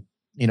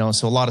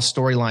a lot of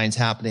storylines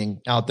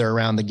happening out there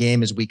around the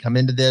game as we come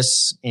into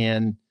this.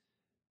 And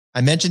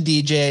I mentioned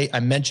DJ, I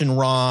mentioned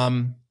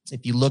Rahm.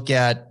 If you look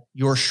at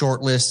your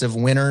short list of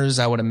winners,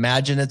 I would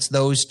imagine it's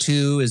those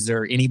 2. Is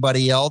there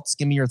anybody else?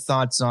 Give me your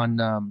thoughts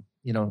on,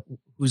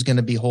 who's going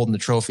to be holding the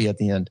trophy at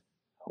the end.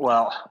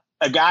 Well,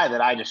 a guy that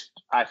I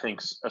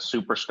think's a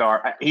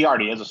superstar. He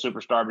already is a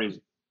superstar, but he's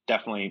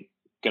definitely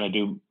going to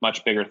do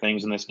much bigger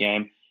things in this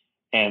game.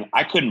 And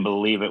I couldn't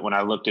believe it when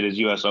I looked at his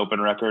U.S.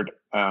 Open record.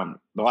 The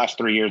last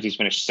 3 years, he's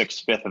finished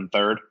 6th, 5th, and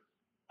 3rd.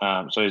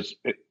 So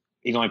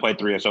he's only played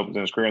 3 U.S. Opens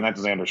in his career, and that's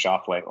Xander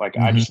Schauffele. Like,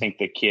 I just think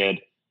the kid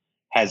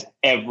has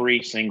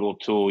every single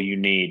tool you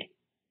need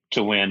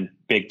to win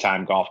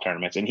big-time golf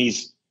tournaments. And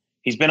he's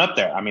been up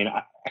there. I mean,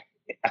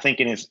 I think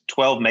in his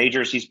 12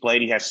 majors he's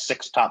played, he has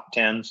 6 top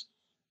 10s.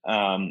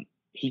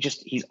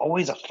 He's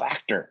always a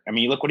factor. I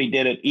mean, you look what he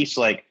did at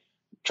Eastlake,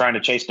 trying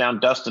to chase down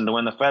Dustin to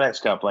win the FedEx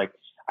Cup. Like,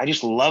 I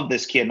just love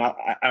this kid. And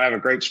I have a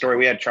great story.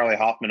 We had Charlie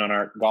Hoffman on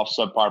our Golf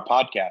Subpar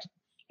podcast,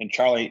 and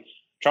Charlie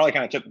kind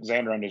of took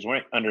Xander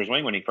under his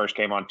wing when he first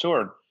came on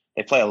tour.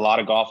 They play a lot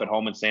of golf at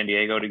home in San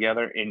Diego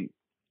together. And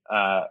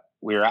I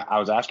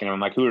was asking him, I'm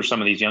like, who are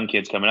some of these young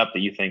kids coming up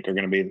that you think are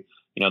going to be,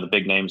 the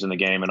big names in the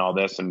game and all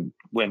this and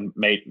win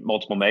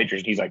multiple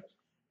majors? And he's like,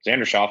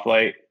 Xander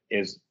Schauffele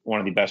is one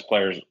of the best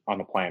players on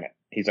the planet.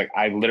 He's like,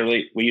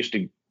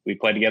 we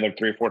played together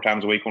 3 or 4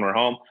 times a week when we were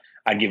home.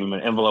 I'd give him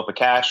an envelope of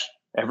cash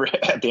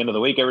at the end of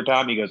the week every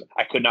time. He goes,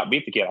 I could not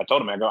beat the kid. I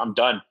told him, I'm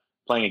done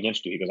playing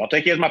against you. He goes, I'll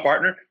take you as my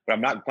partner, but I'm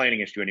not playing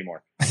against you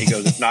anymore. He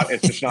goes, it's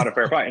just not a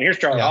fair fight. And here's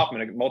Charlie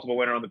Hoffman, a multiple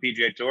winner on the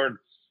PGA Tour, and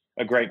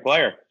a great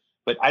player.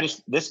 But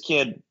this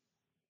kid,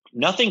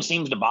 nothing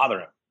seems to bother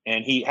him,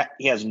 and he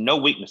has no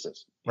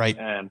weaknesses. Right.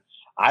 And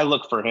I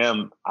look for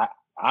him.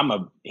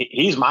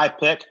 He's my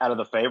pick out of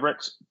the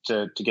favorites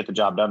to get the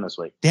job done this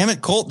week. Damn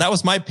it, Colt. That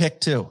was my pick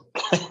too.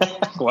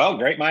 Well,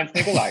 great minds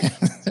think alike.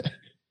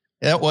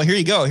 Yeah, well, here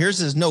you go. Here's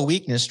his no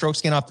weakness.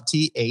 Strokes gained off the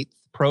tee, 8th.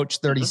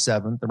 Approach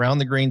 37th. Around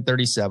the green,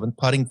 37th.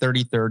 Putting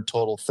 33rd.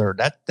 Total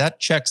 3rd. That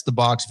checks the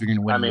box if you're going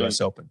to win the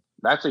U.S. Open.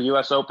 That's a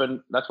U.S.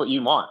 Open. That's what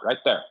you want right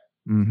there.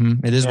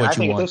 Mm-hmm. It is what you want. I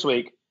think this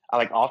week,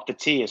 like off the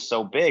tee is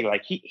so big.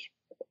 Like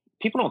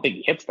people don't think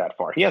he hits that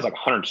far. He has like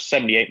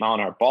 178 mile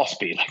an hour ball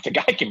speed. Like the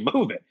guy can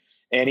move it,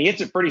 and he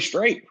hits it pretty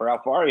straight for how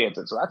far he hits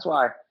it. So that's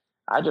why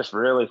I just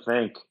really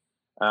think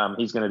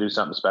he's going to do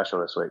something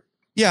special this week.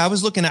 Yeah,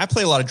 I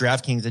play a lot of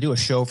DraftKings. I do a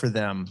show for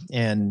them,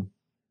 and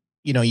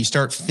you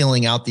start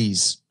filling out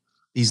these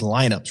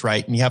lineups,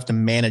 right? And you have to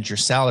manage your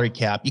salary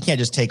cap. You can't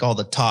just take all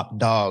the top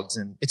dogs.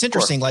 And it's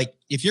interesting. Like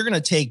if you're going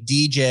to take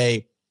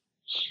DJ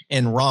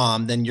and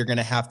Rahm, then you're going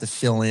to have to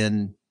fill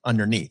in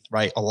underneath,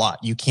 right? A lot.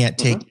 You can't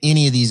take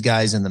any of these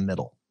guys in the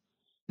middle.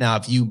 Now,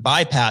 if you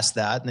bypass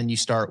that, then you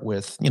start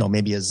with,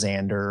 maybe a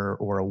Xander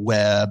or a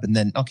Webb. And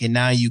then, okay,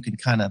 now you can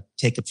kind of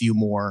take a few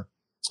more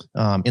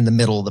in the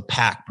middle of the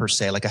pack per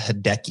se, like a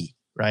Hideki,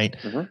 right?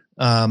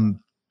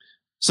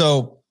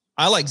 So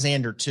I like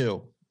Xander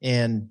too,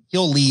 and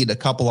he'll lead a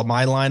couple of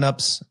my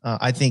lineups.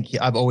 I think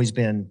I've always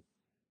been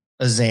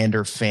a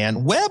Xander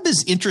fan. Webb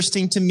is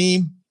interesting to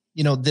me.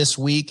 This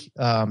week,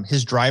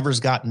 his driver's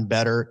gotten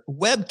better.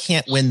 Webb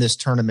can't win this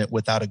tournament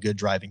without a good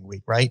driving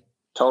week, right?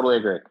 Totally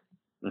agree.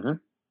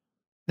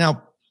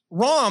 Now,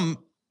 Rahm,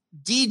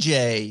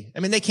 DJ, I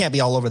mean, they can't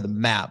be all over the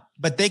map,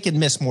 but they can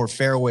miss more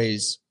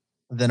fairways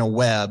than a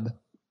Webb,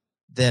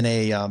 than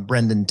a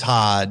Brendan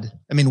Todd.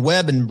 I mean,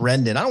 Webb and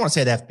Brendan, I don't want to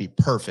say they have to be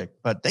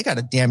perfect, but they got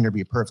to damn near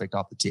be perfect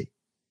off the tee.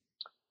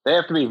 They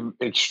have to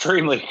be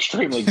extremely,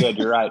 extremely good.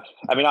 You're right.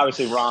 I mean,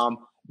 obviously, Rahm,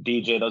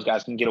 DJ, those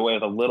guys can get away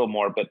with a little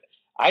more, but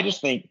I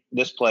just think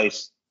this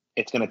place,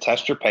 it's going to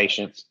test your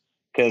patience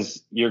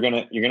because you're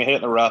gonna hit it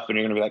in the rough and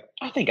you're gonna be like,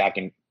 I think I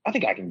can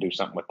do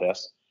something with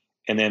this,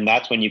 and then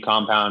that's when you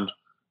compound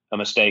a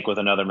mistake with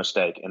another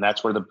mistake, and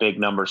that's where the big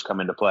numbers come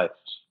into play.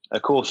 A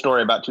cool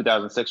story about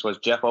 2006 was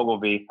Jeff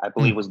Ogilvy, I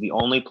believe, was the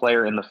only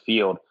player in the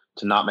field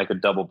to not make a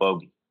double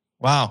bogey.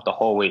 Wow, the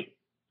whole week,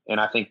 and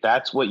I think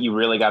that's what you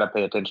really got to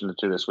pay attention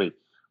to this week.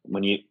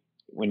 When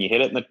you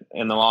hit it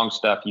in the long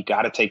stuff, you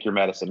got to take your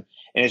medicine.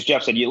 And as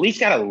Jeff said, you at least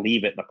got to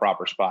leave it in the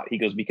proper spot. He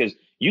goes, because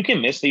you can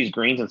miss these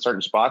greens in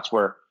certain spots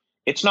where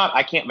it's not,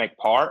 I can't make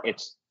par.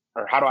 It's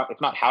not, how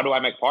do I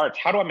make par? It's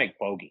how do I make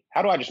bogey?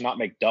 How do I just not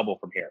make double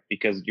from here?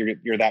 Because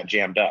you're that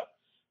jammed up.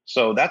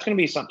 So that's going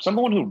to be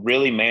someone who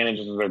really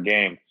manages their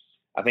game.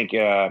 I think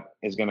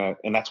is going to,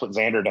 and that's what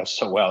Xander does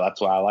so well. That's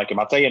why I like him.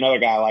 I'll tell you another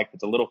guy I like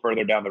that's a little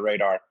further down the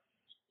radar.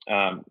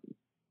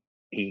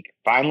 He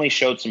finally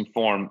showed some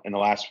form in the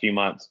last few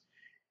months.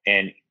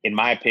 And in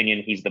my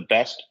opinion, he's the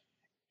best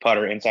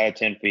putter inside of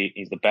 10 feet.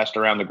 He's the best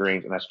around the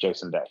greens, and that's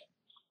Jason Day.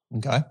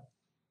 Okay.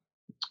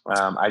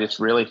 I just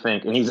really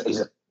think,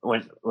 and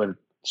when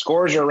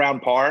scores are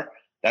around par,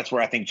 that's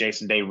where I think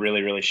Jason Day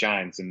really, really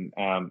shines. And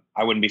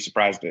I wouldn't be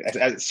surprised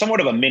as somewhat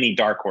of a mini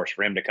dark horse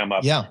for him to come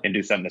up and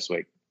do something this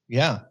week.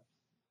 Yeah.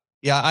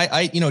 Yeah.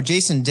 I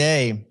Jason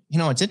Day,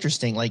 it's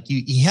interesting. Like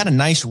he had a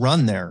nice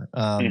run there.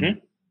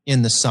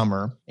 In the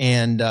summer,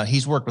 and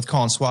he's worked with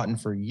Colin Swatton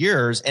for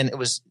years, and it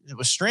was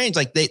strange.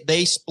 Like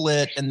they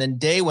split, and then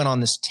Day went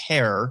on this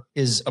tear.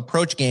 His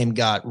approach game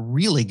got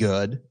really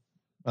good.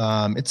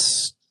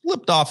 It's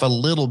slipped off a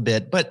little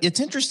bit, but it's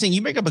interesting.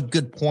 You make up a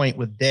good point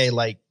with Day,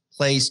 like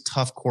plays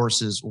tough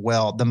courses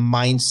well. The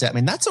mindset, I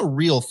mean, that's a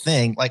real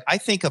thing. Like I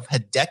think of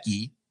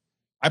Hideki.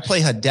 I play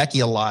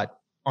Hideki a lot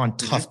on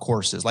tough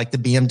courses, like the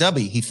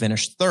BMW. He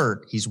finished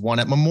 3rd. He's won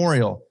at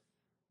Memorial.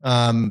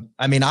 I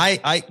mean,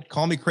 I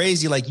call me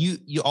crazy. Like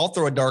I'll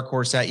throw a dark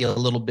horse at you a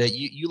little bit.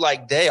 You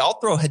like Day. I'll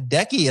throw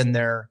Hideki in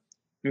there,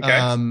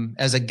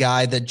 as a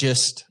guy that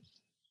just,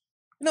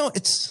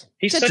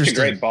 he's such a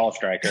great ball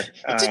striker.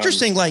 It's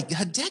interesting. Like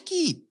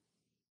Hideki,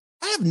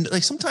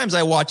 sometimes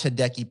I watch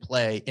Hideki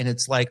play and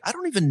it's like, I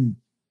don't even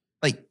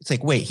it's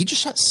like, wait, he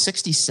just shot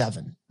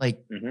 67.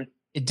 Like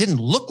it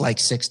didn't look like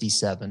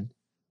 67.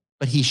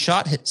 But he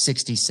hit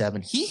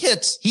 67. He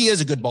is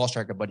a good ball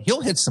striker, but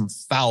he'll hit some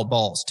foul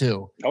balls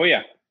too. Oh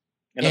yeah.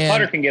 And the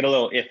putter can get a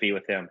little iffy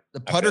with him. The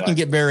putter can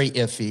get very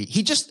iffy.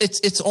 He just,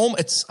 it's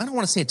I don't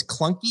want to say it's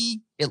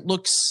clunky.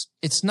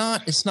 It's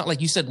not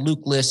like you said,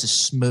 Luke List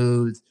is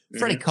smooth.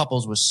 Freddie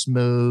Couples was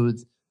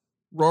smooth.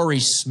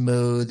 Rory's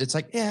smooth. It's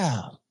like,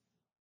 yeah.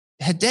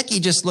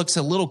 Hideki just looks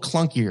a little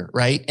clunkier,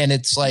 right? And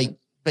it's like,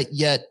 but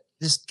yet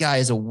this guy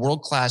is a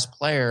world-class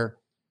player.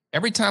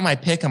 Every time I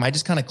pick him, I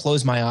just kind of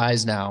close my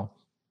eyes now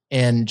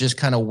and just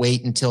kind of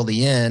wait until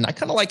the end. I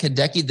kind of like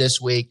Hideki this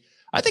week.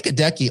 I think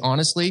Hideki,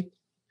 honestly,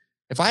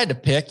 if I had to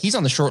pick, he's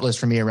on the short list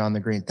for me around the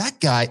green.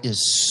 That guy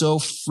is so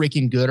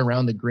freaking good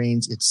around the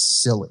greens.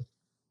 It's silly.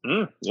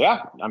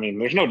 Yeah. I mean,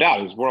 there's no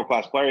doubt he's a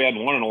world-class player. He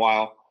hadn't won in a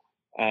while.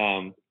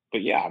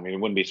 But yeah, I mean, I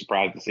wouldn't be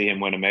surprised to see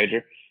him win a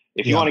major.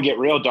 If you want to get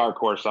real dark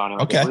horse on him,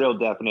 a real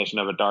definition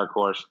of a dark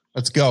horse.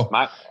 Let's go.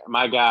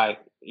 My guy,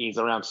 he's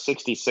around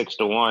 66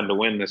 to 1 to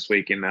win this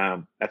week, and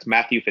that's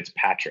Matthew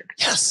Fitzpatrick.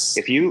 Yes.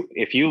 If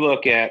you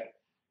look at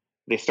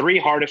the 3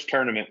 hardest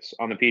tournaments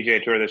on the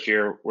PGA Tour this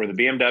year, were the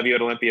BMW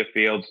at Olympia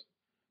Fields,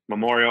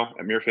 Memorial,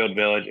 at Muirfield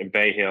Village, and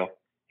Bay Hill.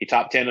 He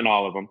top 10 in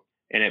all of them.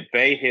 And at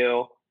Bay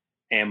Hill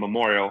and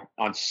Memorial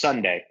on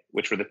Sunday,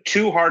 which were the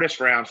two hardest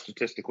rounds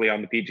statistically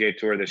on the PGA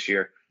Tour this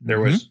year, there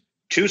was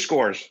 2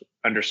 scores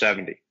under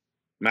 70.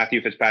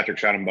 Matthew Fitzpatrick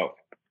shot them both.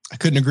 I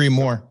couldn't agree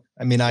more.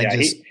 I mean, I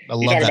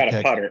love that pick.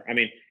 A putter. I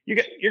mean, you're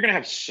going to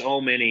have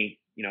so many,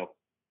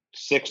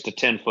 6 to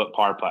 10 foot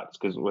par putts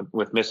because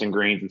with missing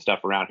greens and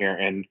stuff around here,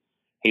 and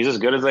he's as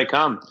good as they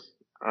come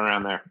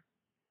around there.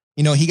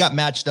 He got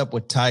matched up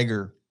with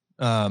Tiger.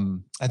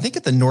 I think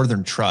at the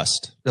Northern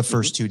Trust the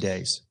first 2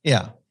 days.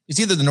 Yeah. It's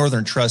either the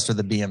Northern Trust or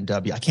the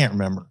BMW. I can't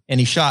remember. And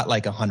he shot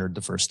like 100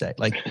 the first day.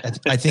 Like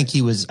I think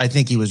he was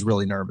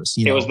really nervous.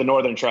 It was the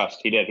Northern Trust.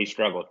 He did. He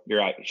struggled. You're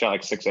right. He shot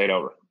like 6-8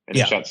 over, and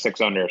he shot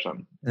 6 under or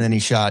something. And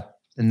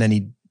then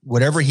he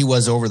whatever he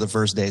was over the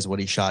first day is what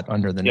he shot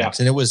under the next,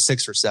 and it was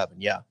 6 or 7.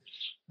 Yeah.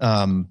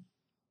 I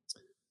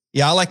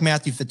like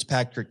Matthew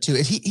Fitzpatrick too.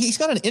 He's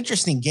got an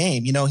interesting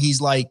game.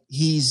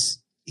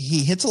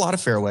 He hits a lot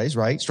of fairways,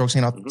 right? Strokes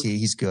gained off the tee.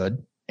 He's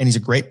good, and he's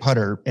a great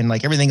putter. And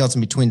like everything else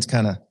in between is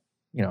kind of,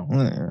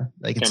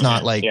 like it's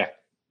not like,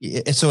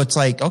 so it's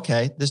like,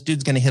 okay, this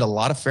dude's going to hit a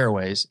lot of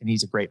fairways and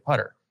he's a great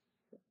putter.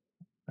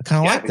 I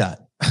kind of like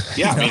that.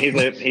 Yeah. I mean,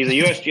 he's a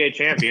USGA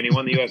champion. He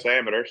won the US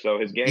Amateur. So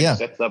his game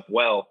sets up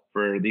well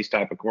for these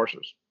type of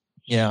courses.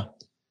 Yeah. All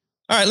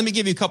right. Let me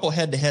give you a couple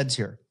head-to-heads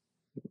here.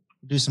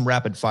 Do some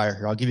rapid fire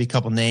here. I'll give you a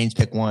couple names,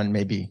 pick one,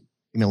 maybe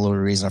give me a little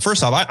reason.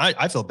 First off,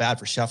 I feel bad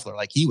for Scheffler.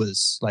 Like he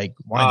was like,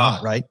 why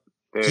not? Right.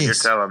 Dude, you're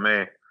telling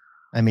me.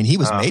 I mean, he's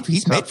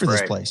made for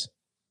this place.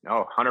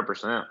 Oh,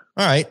 100%.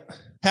 All right.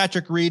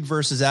 Patrick Reed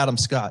versus Adam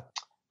Scott.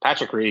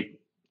 Patrick Reed.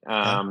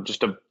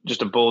 Just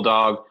a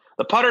bulldog.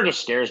 The putter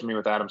just scares me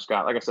with Adam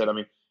Scott. Like I said, I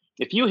mean,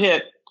 if you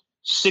hit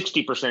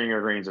 60% of your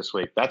greens this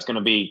week, that's going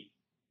to be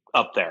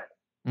up there.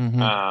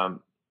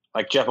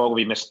 Like Jeff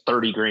Ogilvy missed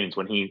 30 greens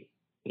when he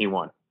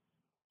won.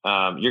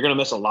 You're going to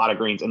miss a lot of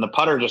greens, and the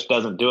putter just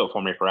doesn't do it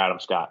for me for Adam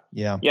Scott.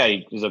 Yeah,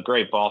 he's a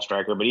great ball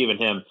striker, but even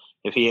him,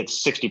 if he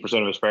hits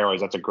 60% of his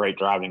fairways, that's a great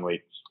driving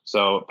lead.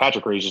 So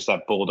Patrick Reed's just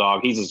that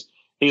bulldog. He's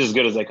as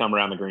good as they come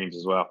around the greens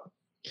as well.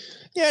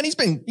 Yeah, and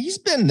he's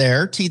been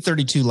there.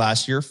 T32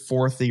 last year,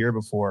 4th the year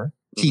before,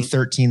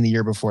 T13 the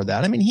year before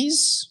that. I mean,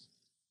 he's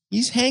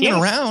hanging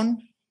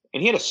around.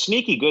 And he had a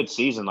sneaky good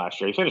season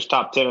last year. He finished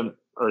top 10,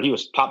 or he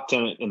was top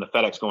 10 in the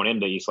FedEx going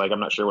into East Lake. I'm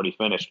not sure what he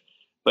finished.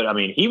 But, I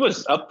mean, he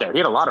was up there. He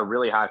had a lot of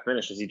really high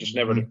finishes. He just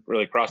never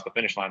really crossed the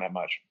finish line that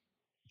much.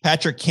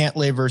 Patrick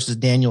Cantlay versus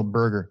Daniel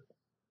Berger.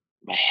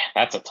 Man,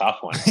 that's a tough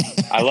one.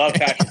 I love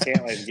Patrick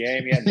Cantlay's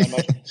game. He hasn't done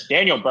much.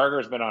 Daniel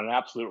Berger's been on an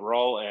absolute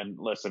roll. And,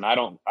 listen, I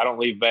don't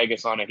leave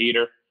Vegas on a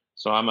heater.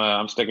 So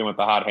I'm sticking with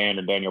the hot hand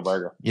and Daniel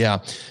Berger. Yeah.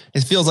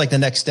 It feels like the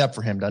next step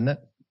for him, doesn't it?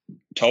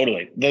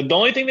 Totally. The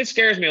only thing that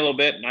scares me a little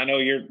bit, and I know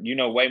you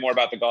know way more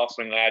about the golf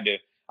swing than I do.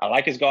 I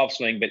like his golf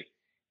swing, but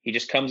he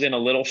just comes in a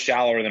little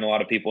shallower than a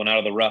lot of people, and out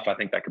of the rough, I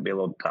think that could be a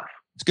little tough.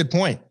 It's a good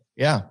point.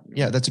 Yeah,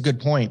 that's a good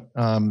point.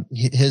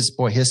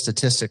 His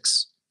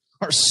statistics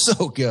are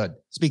so good.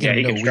 Speaking of,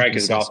 he can strike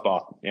his golf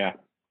ball. Yeah.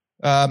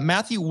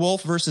 Matthew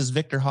Wolff versus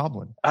Victor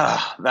Hovland.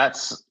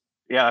 That's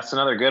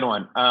another good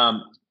one.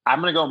 I'm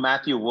going to go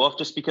Matthew Wolff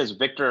just because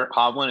Victor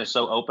Hovland is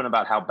so open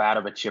about how bad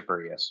of a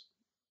chipper he is.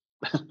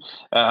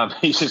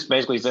 He just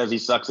basically says he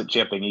sucks at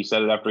chipping. He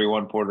said it after he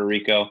won Puerto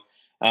Rico.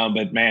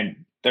 But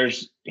man,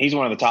 he's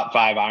one of the top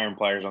 5 iron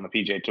players on the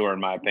PGA Tour, in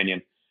my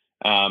opinion.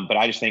 But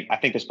I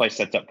think this place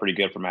sets up pretty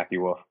good for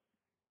Matthew Wolff.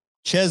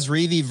 Ches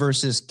Reavie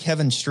versus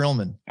Kevin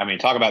Streelman. I mean,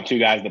 talk about two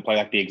guys that play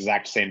like the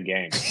exact same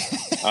game.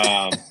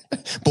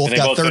 both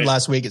got third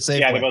last week at Safeway.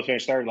 Yeah, they both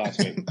finished third last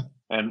week.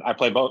 And I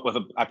play both with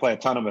them. I play a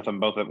ton with them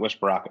both at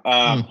Wishbrook.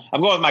 I'm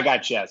going with my guy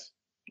Ches.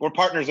 We're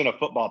partners in a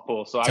football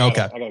pool, so I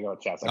gotta go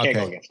with Ches. I can't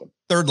go against him.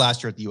 Third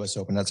last year at the U.S.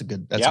 Open. That's a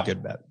good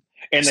bet.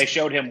 And they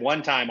showed him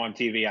one time on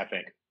TV, I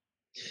think.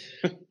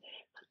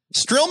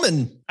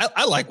 Streelman,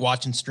 I like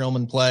watching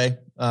Streelman play.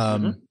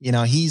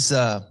 He's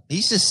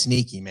just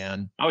sneaky,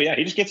 man. Oh yeah,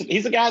 he just gets it.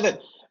 He's the guy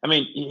that, I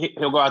mean,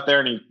 he'll go out there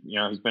and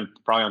he's been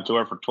probably on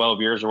tour for 12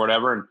 years or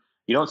whatever, and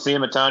you don't see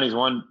him a ton. He's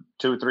won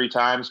 2 or 3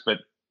 times, but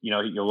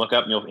you'll look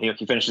up and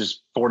he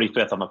finishes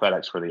 45th on the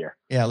FedEx for the year.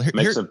 Yeah,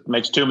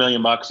 makes $2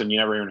 million and you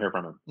never even hear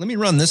from him. Let me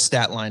run this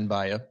stat line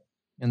by you,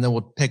 and then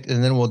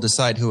we'll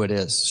decide who it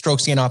is.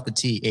 Strokes gained off the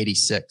tee,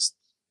 86th.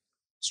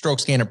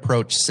 Strokes gained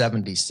approach,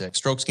 76.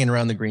 Strokes gained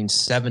around the green,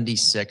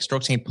 76.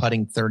 Strokes gained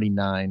putting,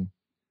 39.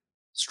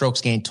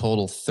 Strokes gained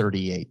total,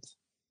 38th.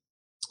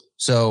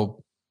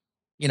 So,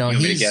 you want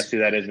me to guess who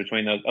that is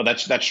between those? Oh,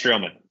 that's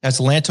Streelman.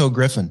 That's Lanto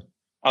Griffin.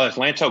 Oh, that's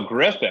Lanto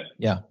Griffin.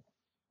 Yeah.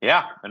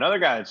 Yeah, another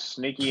guy that's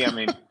sneaky. I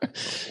mean,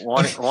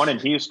 one in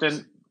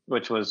Houston,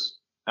 which was,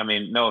 I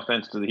mean, no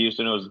offense to the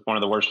Houston, it was one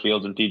of the worst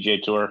fields in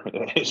PGA Tour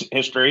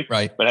history.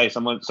 Right. But hey,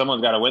 someone's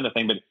got to win the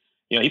thing. But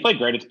he played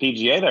great at the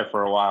PGA there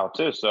for a while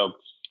too. So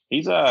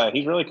he's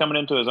really coming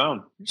into his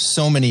own.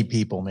 So many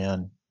people,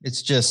 man.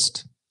 It's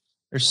just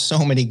there's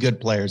so many good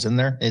players in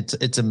there.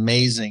 It's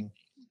amazing.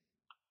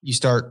 You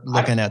start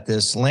looking at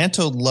this.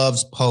 Lanto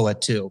loves Poa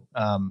too.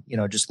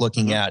 Just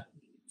looking at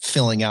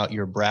filling out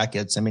your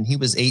brackets. I mean, he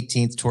was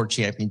 18th Tour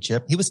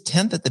Championship. He was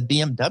 10th at the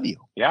BMW.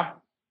 Yeah.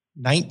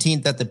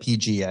 19th at the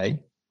PGA.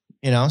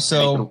 You know,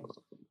 so.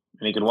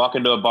 And he could walk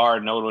into a bar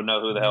and no one would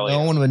know who the hell he is.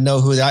 No one would know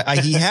who that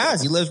he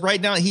has. He lives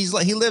right down. He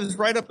lives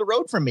right up the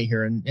road from me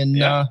here in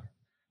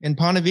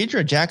Ponte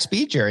Vedra, Jack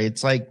Speed area.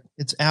 It's like,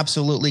 it's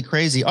absolutely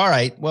crazy. All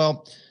right.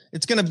 Well,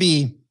 it's going to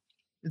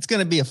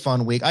be a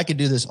fun week. I could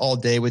do this all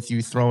day with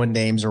you throwing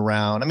names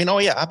around. I mean, how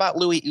about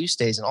Louis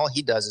Oosthuizen? And all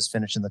he does is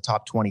finish in the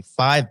top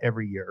 25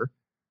 every year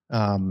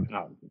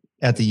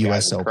at the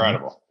U.S. Open.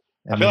 Incredible.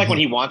 I feel like when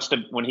he wants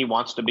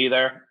to be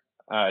there,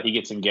 he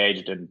gets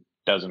engaged and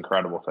does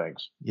incredible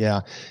things.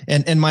 Yeah.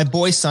 And my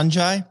boy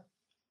Sanjay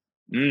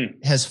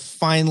has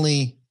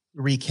finally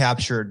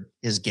recaptured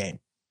his game.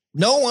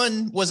 No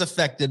one was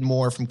affected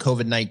more from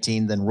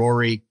COVID-19 than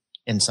Rory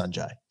and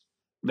Sanjay.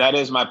 That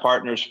is my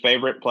partner's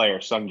favorite player,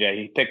 Sanjay.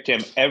 He picked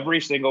him every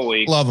single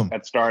week. Love him.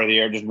 At the start of the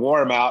year, just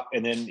wore him out,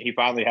 and then he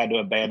finally had to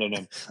abandon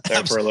him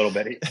there for a little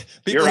bit.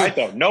 You're right,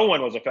 though. No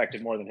one was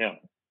affected more than him.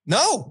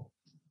 No.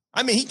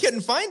 I mean, he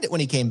couldn't find it when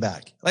he came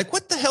back. Like,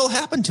 what the hell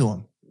happened to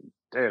him?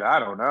 Dude, I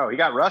don't know. He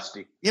got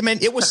rusty. Yeah, man,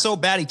 it was so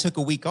bad he took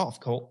a week off,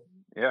 Colt.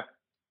 Yeah.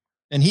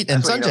 And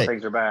Sanjay,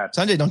 things are bad.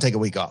 Sanjay don't take a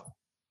week off.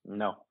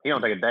 No, he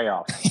don't take a day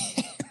off.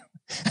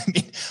 I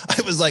mean,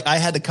 I was like, I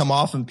had to come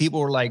off and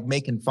people were like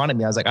making fun of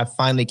me. I was like, I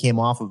finally came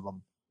off of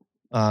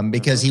him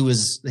because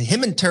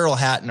him and Terrell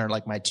Hatton are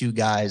like my two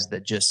guys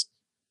that just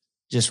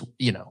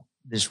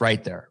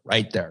right there,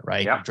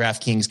 right? Yeah.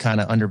 DraftKings kind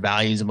of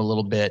undervalues them a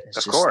little bit.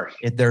 Of course.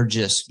 They're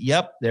just,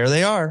 there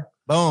they are.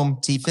 Boom.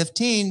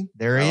 T15.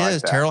 There he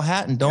is. Terrell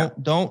Hatton.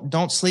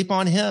 Don't sleep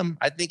on him.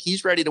 I think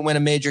he's ready to win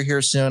a major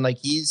here soon. Like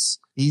he's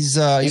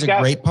a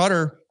great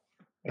putter.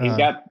 He's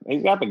got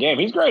the game.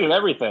 He's great at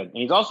everything. And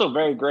he's also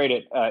very great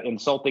at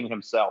insulting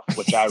himself,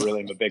 which I really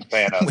am a big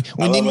fan of.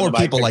 We need more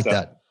people like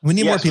that. We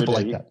need more people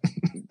like that.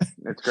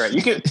 It's great.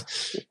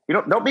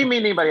 Don't be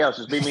mean to anybody else.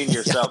 Just be mean to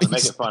yourself and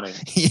make it funny.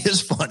 He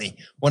is funny.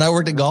 When I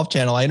worked at Golf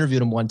Channel, I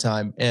interviewed him one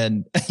time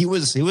and he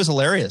was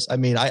hilarious. I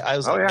mean, I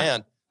was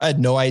man, I had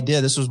no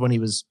idea. This was when he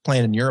was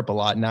playing in Europe a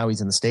lot. Now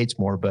he's in the States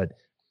more, but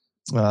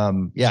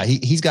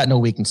he's got no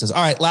weaknesses.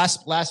 All right.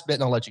 Last bit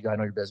and I'll let you go. I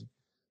know you're busy.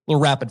 A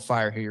little rapid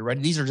fire here. You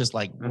ready? These are just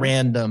like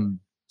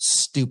random,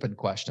 stupid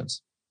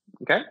questions.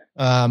 Okay.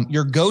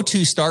 Your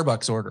go-to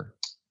Starbucks order?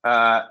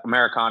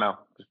 Americano,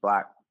 just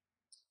black.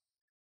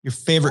 Your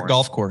favorite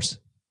golf course?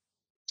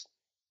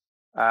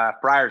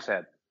 Friar's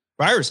Head.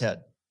 Friar's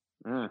Head.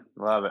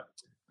 Love it.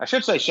 I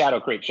should say Shadow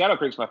Creek. Shadow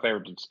Creek's my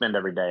favorite to spend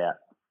every day at.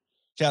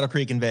 Shadow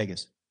Creek in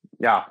Vegas.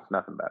 Yeah,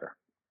 nothing better.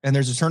 And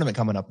there's a tournament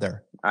coming up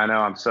there. I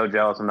know. I'm so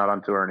jealous I'm not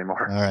on tour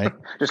anymore. All right.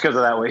 Just because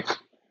of that week.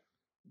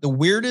 The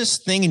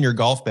weirdest thing in your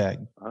golf bag?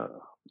 I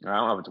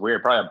don't know if it's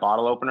weird. Probably a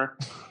bottle opener.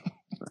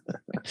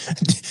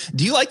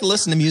 Do you like to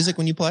listen to music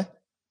when you play?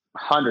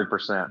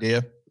 100%. Do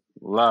you?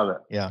 Love it.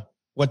 Yeah.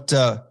 What's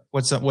on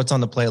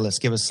the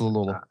playlist? Give us a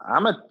little.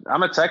 I'm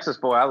a Texas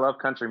boy. I love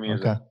country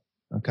music.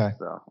 Okay.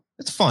 So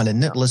it's fun,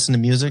 isn't it? Listen to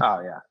music.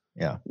 Oh yeah.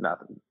 Yeah.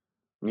 Nothing.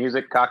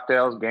 Music,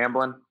 cocktails,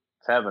 gambling.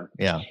 It's heaven.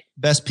 Yeah.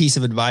 Best piece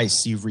of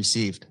advice you've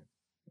received,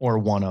 or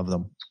one of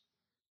them?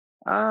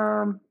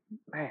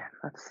 Man,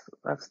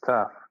 that's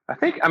tough.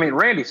 I mean,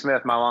 Randy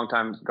Smith, my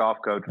longtime golf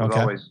coach, was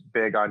always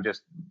big on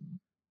just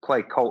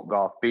play Colt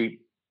golf. Be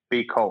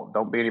Colt.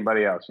 Don't be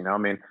anybody else. You know, I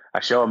mean, I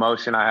show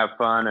emotion, I have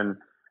fun, and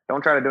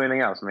don't try to do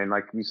anything else. I mean,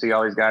 like you see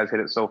all these guys hit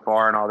it so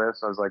far and all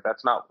this. I was like,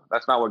 that's not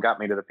what got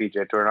me to the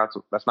PGA Tour.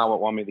 That's not what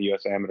won me the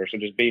U.S. Amateur. So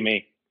just be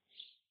me.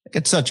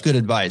 It's such good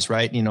advice,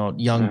 right? You know,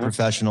 young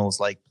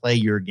professionals, like, play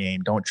your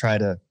game. Don't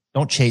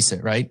chase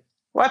it, right?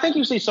 Well, I think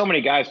you see so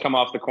many guys come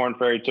off the Korn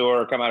Ferry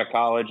Tour or come out of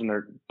college and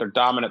they're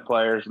dominant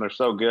players and they're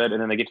so good.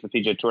 And then they get to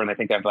the PGA Tour and they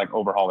think they have to like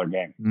overhaul their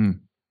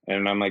game.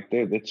 And I'm like,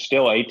 dude, it's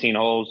still 18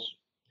 holes.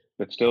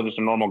 It's still just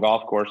a normal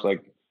golf course.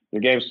 Like,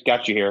 your game's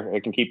got you here.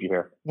 It can keep you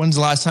here. When's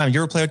the last time you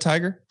ever played with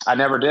Tiger? I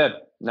never did.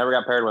 Never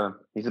got paired with him.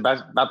 He's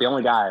about the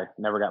only guy I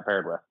never got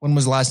paired with. When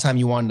was the last time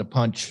you wanted to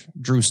punch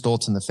Drew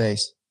Stoltz in the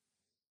face?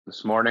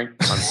 This morning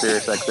on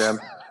Sirius XM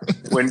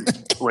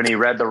when he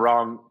read the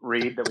wrong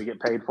read that we get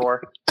paid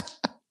for.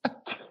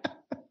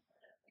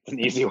 It's an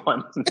easy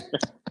one.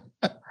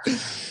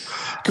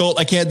 Colt,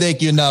 I can't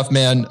thank you enough,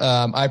 man.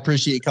 I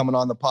appreciate you coming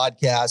on the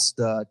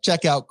podcast.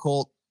 Check out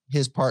Colt,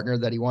 his partner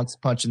that he wants to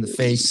punch in the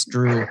face,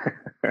 Drew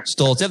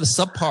Stoltz. They have the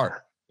Subpar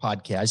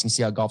podcast. You can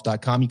see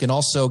golf.com. You can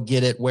also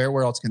get it.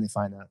 Where else can they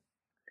find that?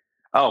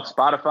 Oh,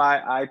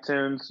 Spotify,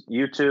 iTunes,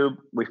 YouTube.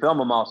 We film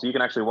them all, so you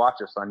can actually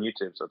watch us on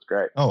YouTube. So it's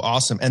great. Oh,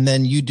 awesome. And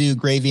then you do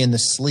Gravy and the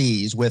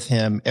Sleaze with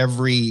him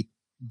every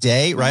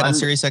day, right? On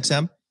Sirius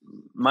XM?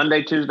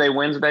 Monday, Tuesday,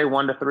 Wednesday,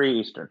 1 to 3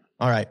 Eastern.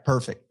 All right.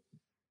 Perfect.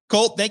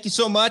 Colt, thank you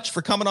so much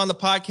for coming on the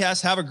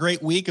podcast. Have a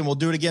great week, and we'll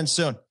do it again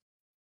soon.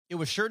 It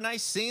was sure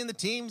nice seeing the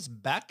teams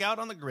back out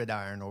on the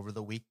gridiron over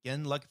the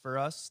weekend. Lucky for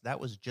us,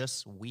 that was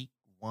just week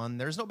 1.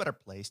 There's no better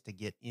place to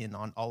get in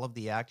on all of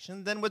the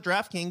action than with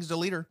DraftKings, the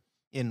leader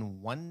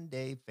in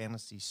one-day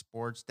fantasy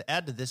sports. To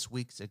add to this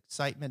week's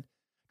excitement,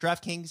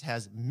 DraftKings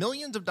has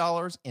millions of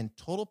dollars in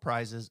total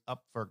prizes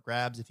up for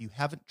grabs. If you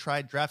haven't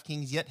tried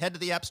DraftKings yet, head to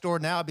the App Store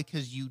now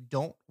because you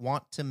don't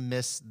want to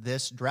miss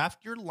this.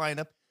 Draft your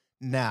lineup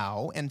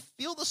now and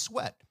feel the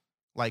sweat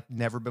like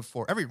never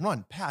before. Every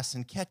run, pass,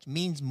 and catch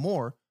means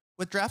more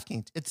with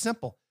DraftKings. It's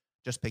simple.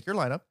 Just pick your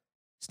lineup,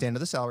 stand to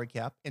the salary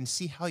cap, and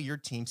see how your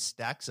team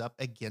stacks up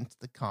against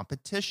the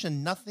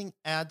competition. Nothing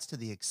adds to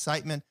the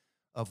excitement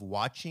of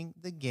watching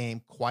the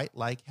game quite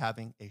like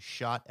having a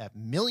shot at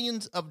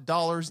millions of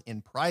dollars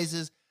in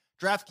prizes.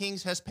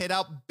 DraftKings has paid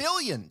out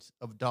billions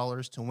of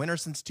dollars to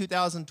winners since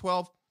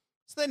 2012,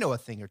 so they know a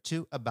thing or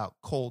two about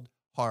cold,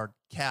 hard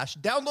cash.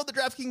 Download the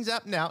DraftKings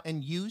app now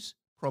and use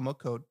promo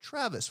code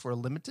Travis. For a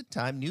limited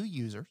time, new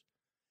users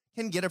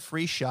can get a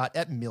free shot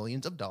at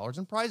millions of dollars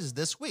in prizes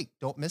this week.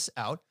 Don't miss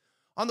out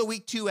on the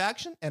Week 2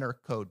 action. Enter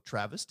code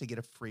Travis to get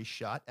a free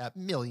shot at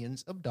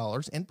millions of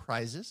dollars in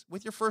prizes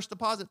with your first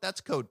deposit.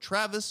 That's code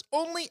Travis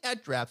only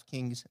at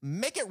DraftKings.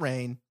 Make it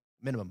rain.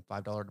 Minimum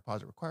 $5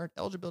 deposit required.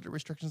 Eligibility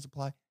restrictions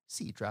apply.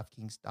 See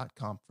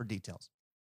DraftKings.com for details.